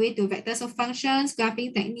all the way to vectors. So functions,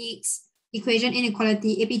 graphing techniques, equation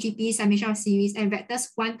inequality, APGP, summation of series, and vectors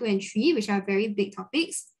 1, 2, and 3, which are very big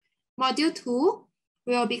topics. Module 2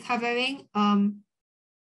 will be covering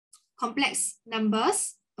complex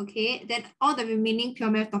numbers. Okay, then all the remaining pure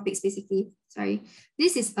math topics basically. Sorry,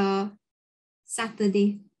 this is a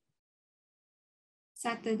Saturday,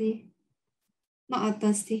 not a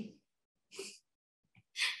Thursday.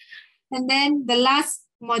 And then the last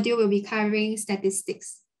module will be covering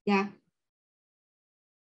statistics. Yeah.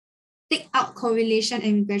 Take out correlation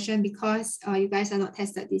and regression because you guys are not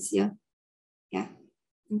tested this year. Yeah.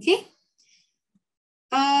 Okay.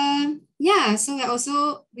 Yeah, so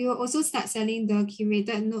we will also start selling the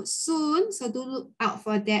curated notes soon. So do look out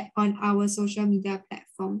for that on our social media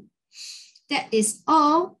platform. That is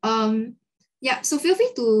all. Yeah, so feel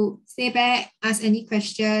free to stay back, ask any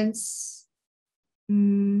questions.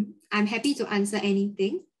 I'm happy to answer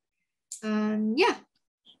anything. Yeah,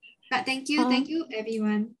 but thank you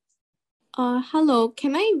everyone. Hello,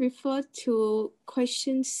 can I refer to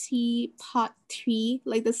question C part 3,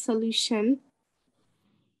 like the solution?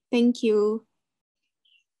 Thank you.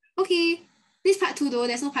 Okay, this part 2 though,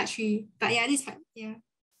 there's no part 3. But yeah, this part, yeah.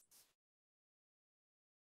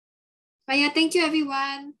 But yeah, thank you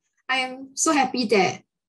everyone. I am so happy that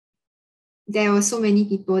there were so many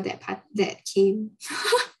people that came.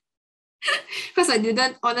 Because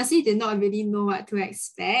I honestly did not really know what to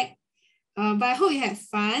expect. But I hope you had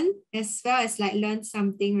fun as well as like learn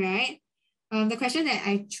something, right? The question that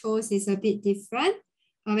I chose is a bit different.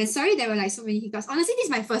 And sorry there were like so many hiccups. Honestly, this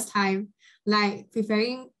is my first time like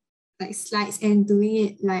preparing like slides and doing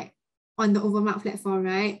it like on the Overmark platform,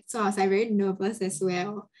 right? So I was like very nervous as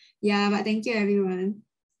well. Yeah, but thank you everyone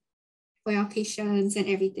for your patience and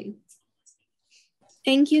everything.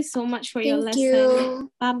 Thank you so much for your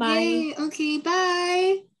lesson. Bye-bye. Yay, okay,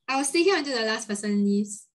 bye. I'll stay here until the last person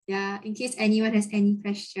leaves. Yeah, in case anyone has any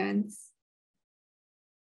questions.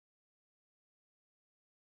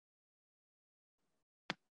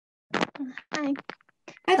 Hi.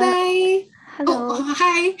 Bye-bye. Hello.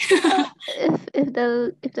 Hi. If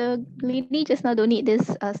the lady just now don't need this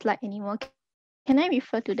slide anymore, can I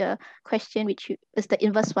refer to the question which is the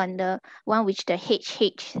inverse one, the one which the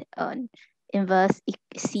HH inverse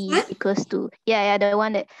C What? equals to the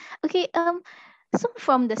one that okay so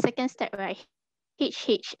from the second step, right,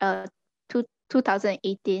 HH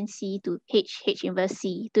 2018 C to HH inverse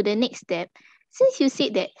C to the next step, since you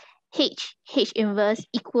said that H inverse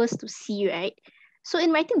equals to C, right? So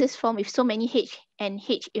in writing this form with so many H and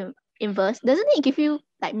inverse, doesn't it give you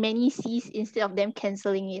like many C's instead of them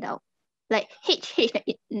cancelling it out? Like H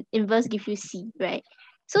inverse gives you C, right?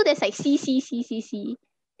 So there's like C, C, C, C, C.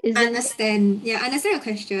 Understand. Yeah, understand your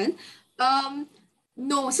question.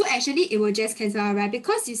 No, so actually it will just cancel out, right?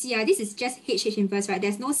 Because you see, this is just HH inverse, right?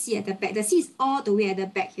 There's no C at the back. The C is all the way at the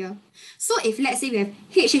back here. So if let's say we have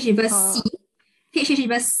HH inverse C, HH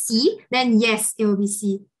inverse C, then yes, it will be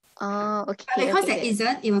C. Oh, okay. But because there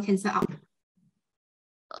isn't, it will cancel out.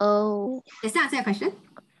 Oh. Does that answer your question?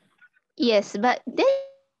 Yes, but then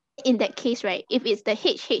in that case, right, if it's the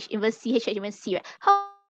HH inverse C, HH inverse C, right, how...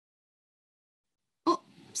 Oh,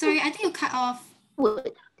 sorry, I think you cut off.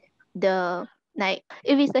 Would the, like,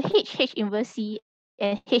 if it's the HH inverse C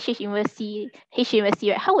and HH inverse C, HH inverse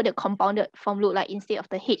C, right, how would the compounded form look like instead of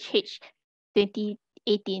the HH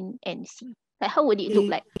 2018 and C? Like, how would it look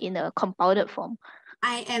like in a compounded form?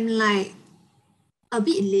 I am like a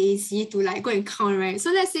bit lazy to like go and count, right?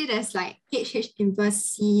 So let's say there's like HH inverse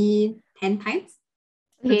C 10 times.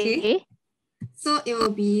 Okay. So it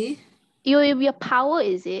will be... It will be a power,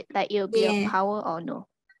 is it? Like, it will be a power or no?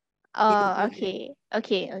 Oh, okay.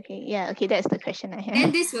 Yeah, okay, that's the question I have.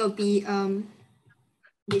 Then this will be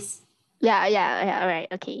this. Yeah, all right.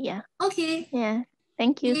 Okay, yeah. Okay. Yeah.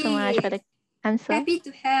 Thank you so much for the answer. Happy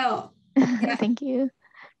to help. Yeah. Thank you.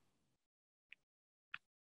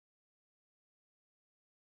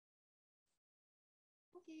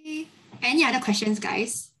 Okay. Any other questions,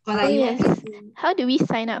 guys? Or like yes. How do we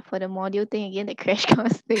sign up for the module thing again? The crash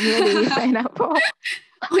course thing. Where do we sign up for?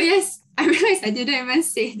 Oh yes, I realized I didn't even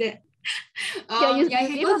say that. You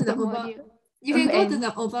can go to the You can go to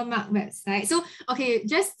the Overmark website. So okay,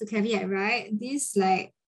 just to caveat, right? These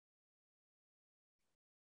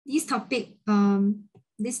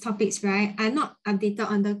topics, right, are not updated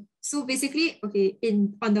on the... So basically, okay,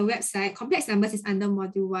 on the website, complex numbers is under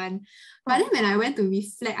module 1. But then when I went to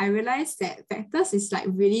reflect, I realized that vectors is like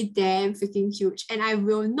really damn freaking huge. And I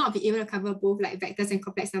will not be able to cover both like vectors and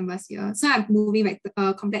complex numbers here. So I'm moving back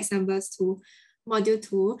complex numbers to module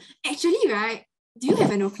 2. Actually, right, do you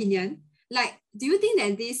have an opinion? Like, do you think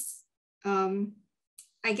that this,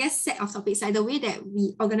 I guess, set of topics, like the way that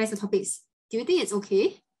we organize the topics, do you think it's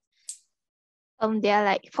okay? There are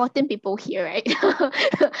like 14 people here, right?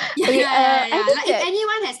 Yeah. Like if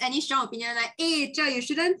anyone has any strong opinion, like, hey, Joe, you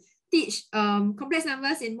shouldn't teach complex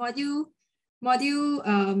numbers in module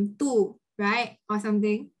 2, right? Or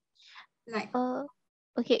something. Like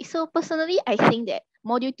okay, so personally I think that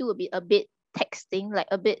module 2 will be a bit texting, like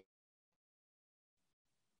a bit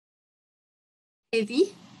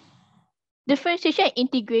heavy. Differentiation and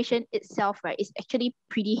integration itself, right, is actually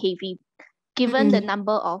pretty heavy given the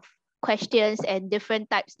number of questions and different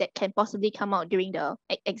types that can possibly come out during the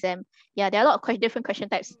exam. Yeah, there are a lot of different question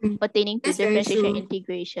types pertaining to differentiation and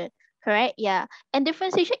integration. Correct? Yeah. And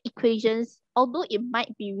differentiation equations, although it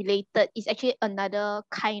might be related, is actually another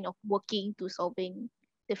kind of working to solving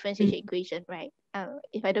differentiation equation, right?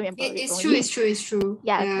 If I don't remember it wrongly. It's true.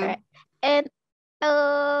 Yeah, correct. And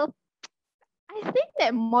I think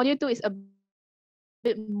that module 2 is a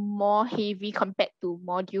bit more heavy compared to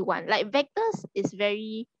module 1. Like vectors is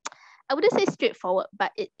very, I wouldn't say straightforward,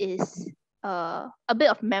 but it is a bit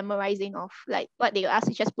of memorizing of like what they ask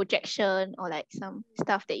is just projection or like some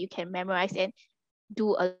stuff that you can memorize and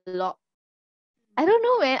do a lot. I don't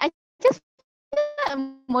know, man. I just feel like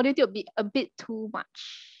module 2 will be a bit too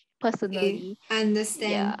much personally. Okay,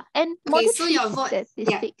 understand. Yeah. And module 3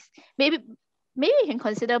 statistics. Maybe you can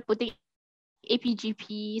consider putting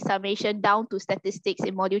APGP summation down to statistics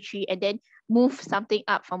in module 3 and then move something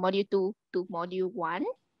up from module 2 to module 1.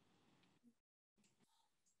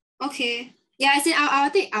 Okay. Yeah, I think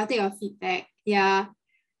I'll take your feedback. Yeah.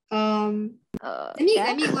 Let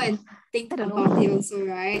me go and think about it also,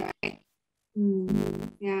 right?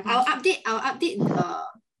 Yeah. I'll update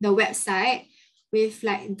the website with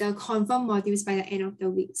like the confirmed modules by the end of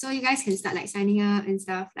the week. So you guys can start like signing up and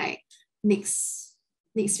stuff like next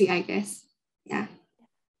week, I guess. Yeah.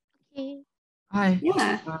 Okay. Hi.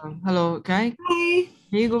 Yeah. Hello. Can Hi.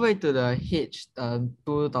 you go back to the H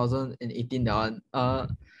 2018 that one?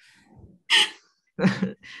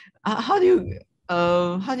 How do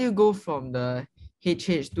you go from the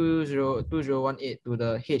HH 202018 to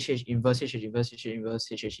the HH inverse HH inverse HH inverse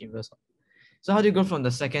HH inverse? So how do you go from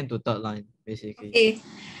the second to third line basically? Okay.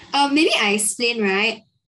 Maybe I explain, right,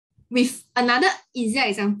 with another easier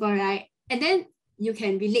example, right? And then you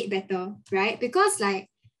can relate better, right? Because like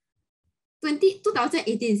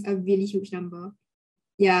 2018 is a really huge number.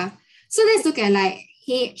 Yeah. So let's look at like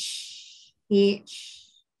H5.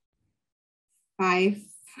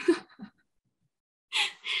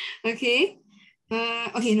 Okay.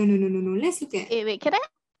 Okay, no. Let's look at Wait, can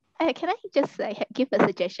I just like give a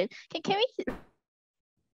suggestion? Can we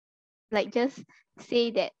like just say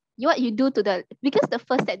that what you do to the, because the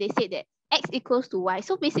first step they said that x equals to y.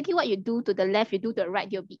 So basically what you do to the left, you do to the right,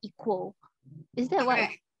 they'll be equal. Is that what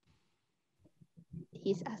correct.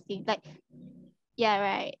 he's asking? Like, yeah,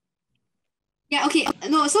 right. Yeah, okay.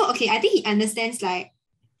 No, so okay, I think he understands like,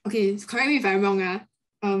 okay, correct me if I'm wrong.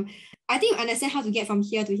 I think you understand how to get from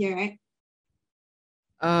here to here, right?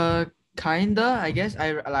 Kinda, I guess.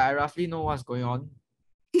 I roughly know what's going on.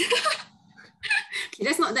 Okay,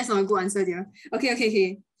 that's not a good answer, dear.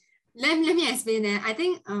 Okay. Let me explain that. I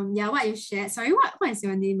think yeah, what you shared. Sorry, what is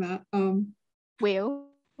your name? Will.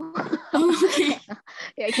 Oh, okay.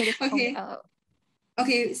 Yeah, I can just call me Okay. out.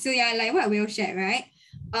 Okay, so yeah, like what Will shared, right?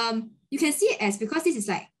 You can see it as, because this is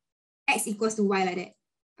like x equals to y like that.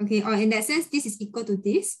 Okay, or in that sense, this is equal to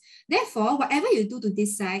this. Therefore, whatever you do to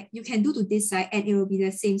this side, you can do to this side and it will be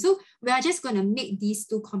the same. So we are just going to make these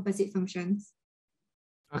two composite functions.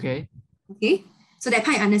 Okay. Okay, so that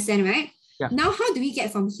part you understand, right? Yeah. Now, how do we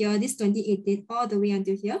get from here, this 2018, all the way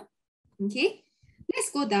until here? Okay, let's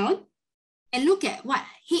go down and look at what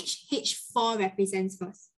HH4 represents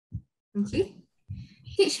first. Okay,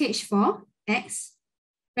 HH4 x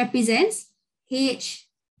represents H,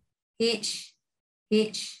 H,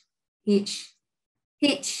 H, H,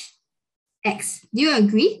 H, X. Do you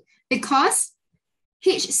agree? Because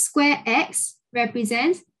H square X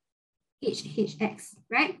represents HX,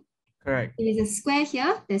 right? Correct. If it's a square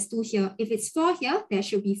here, there's 2 here. If it's 4 here, there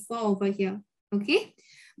should be 4 over here. Okay?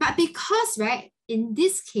 But because, right, in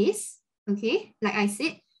this case, okay, like I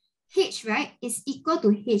said, H, right, is equal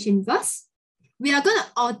to H inverse. We are going to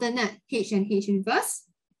alternate H and H inverse.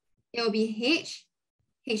 It will be H,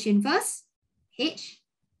 H inverse, H,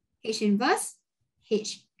 H inverse,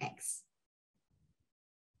 HX.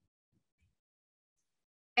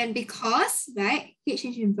 And because, right, H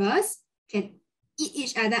inverse can eat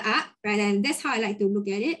each other up, right? And that's how I like to look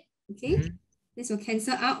at it. Okay. Mm-hmm. This will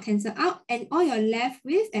cancel out, and all you're left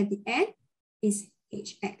with at the end is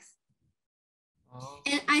HX. Oh.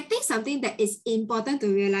 And I think something that is important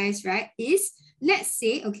to realize, right, is let's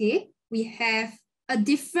say, okay, we have a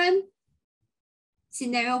different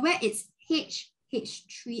scenario where it's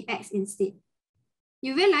H3X instead.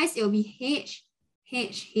 You realize it will be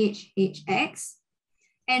HX.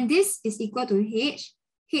 And this is equal to H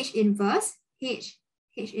inverse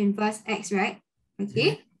X, right?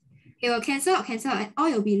 Okay. Mm-hmm. It will cancel out, and all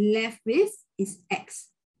you'll be left with is X.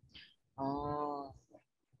 Oh.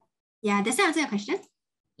 Yeah, does that answer your question?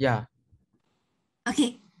 Yeah.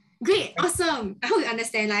 Okay, great, awesome. I hope you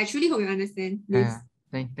understand. Like, I truly hope you understand this. Yeah,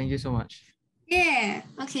 thank you so much. Yeah,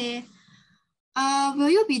 okay. Will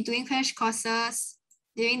you be doing crash courses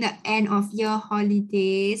during the end of year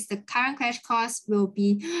holidays? The current crash course will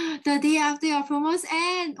be the day after your promos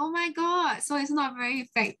end. Oh my god! So it's not very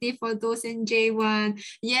effective for those in J1.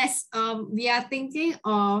 Yes, we are thinking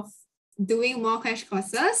of doing more crash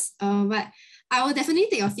courses. But I will definitely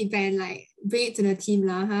take your feedback and like bring it to the team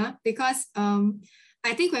lah, because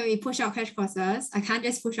I think when we push out crash courses, I can't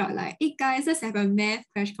just push out like, hey guys, let's have a math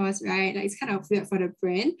crash course, right? Like it's kind of weird for the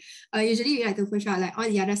brand. Usually we like to push out like all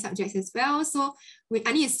the other subjects as well. So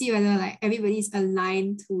I need to see whether like everybody's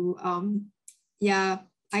aligned to yeah,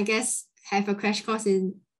 I guess have a crash course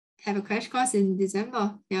in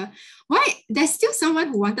December. Yeah. Why? There's still someone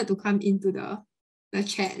who wanted to come into the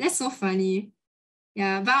chat. That's so funny.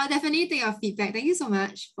 Yeah, but I'll definitely take your feedback. Thank you so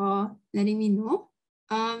much for letting me know.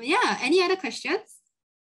 Yeah, any other questions?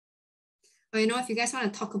 Or if you guys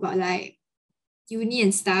want to talk about like uni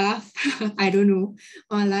and stuff, I don't know,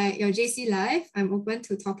 or like your JC life, I'm open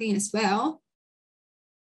to talking as well.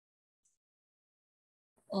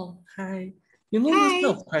 Oh, hi. Those kind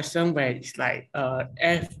of question where it's like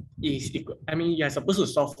f is equal, I mean, you're supposed to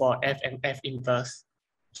solve for f and f inverse.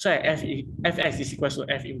 So fx is equal to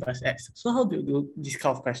f inverse x. So how do you do this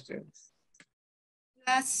kind of questions? You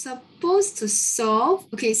are supposed to solve.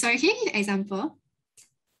 Okay, sorry, can you give an example?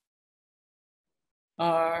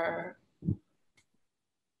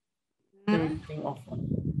 Let me think of one.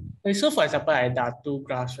 Okay, so for example, like, there are two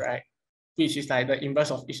graphs, right? Which is like the inverse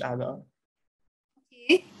of each other.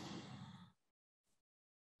 Okay.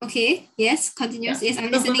 Okay, yes, continuous. Yes,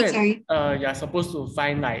 I'm So for listening, that, sorry. you're supposed to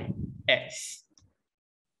find like x.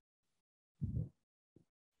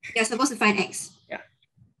 You're supposed to find x. Yeah.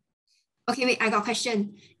 Okay, wait, I got a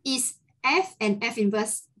question. Is f and f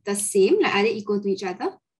inverse the same? Like, are they equal to each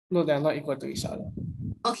other? No, they're not equal to each other.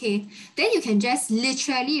 Okay, then you can just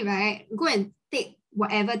literally, right, go and take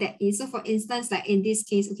whatever that is. So for instance, like in this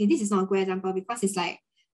case, okay, this is not a good example because it's like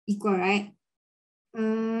equal, right?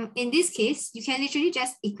 In this case, you can literally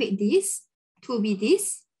just equate this to be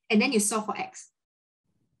this, and then you solve for x.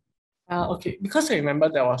 Okay, because I remember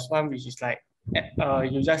there was one which is like,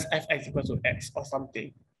 you just fx equals to x or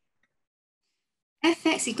something.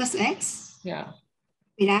 Fx equals to x? Yeah.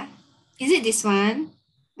 Wait, is it this one?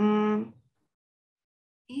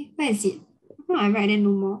 Where is it? Oh, I write then no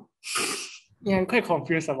more. Yeah, I'm quite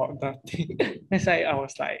confused about the thing. That's why I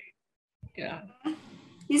was like, yeah.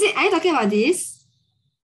 Is it, are you talking about this?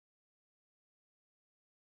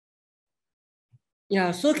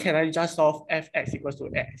 Yeah, so can I just solve fx equals to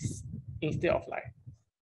x instead of like,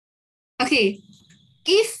 Okay,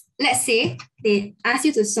 if let's say they ask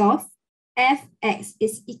you to solve fx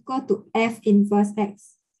is equal to f inverse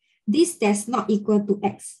x, this does not equal to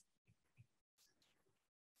x.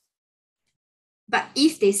 But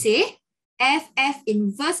if they say f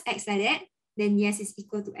inverse x like that, then yes, it's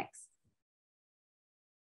equal to x.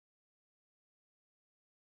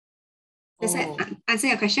 Does that answer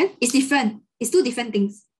your question? It's different. It's two different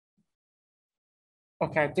things.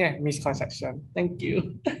 okay, I think I have misconception. Thank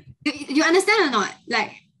you. You understand or not?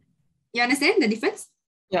 Like, you understand the difference?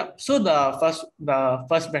 Yeah, so the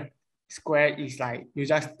first square is like, you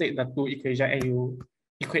just take the two equations and you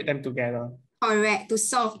equate them together. Correct, to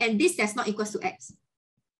solve. And this does not equal to x.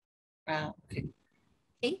 Okay.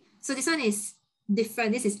 Okay, so this one is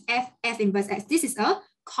different. This is f inverse x. This is a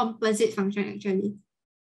composite function actually.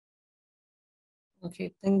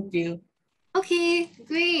 Okay, thank you. Okay,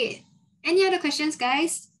 great. Any other questions,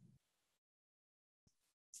 guys?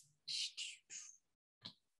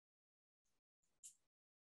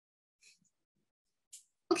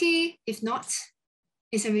 Okay, if not,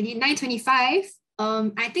 it's already 9:25.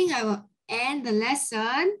 I think I will end the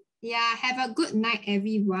lesson. Yeah, have a good night,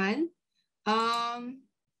 everyone.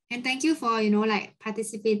 And thank you for, like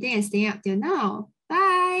participating and staying up till now.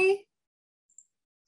 Bye.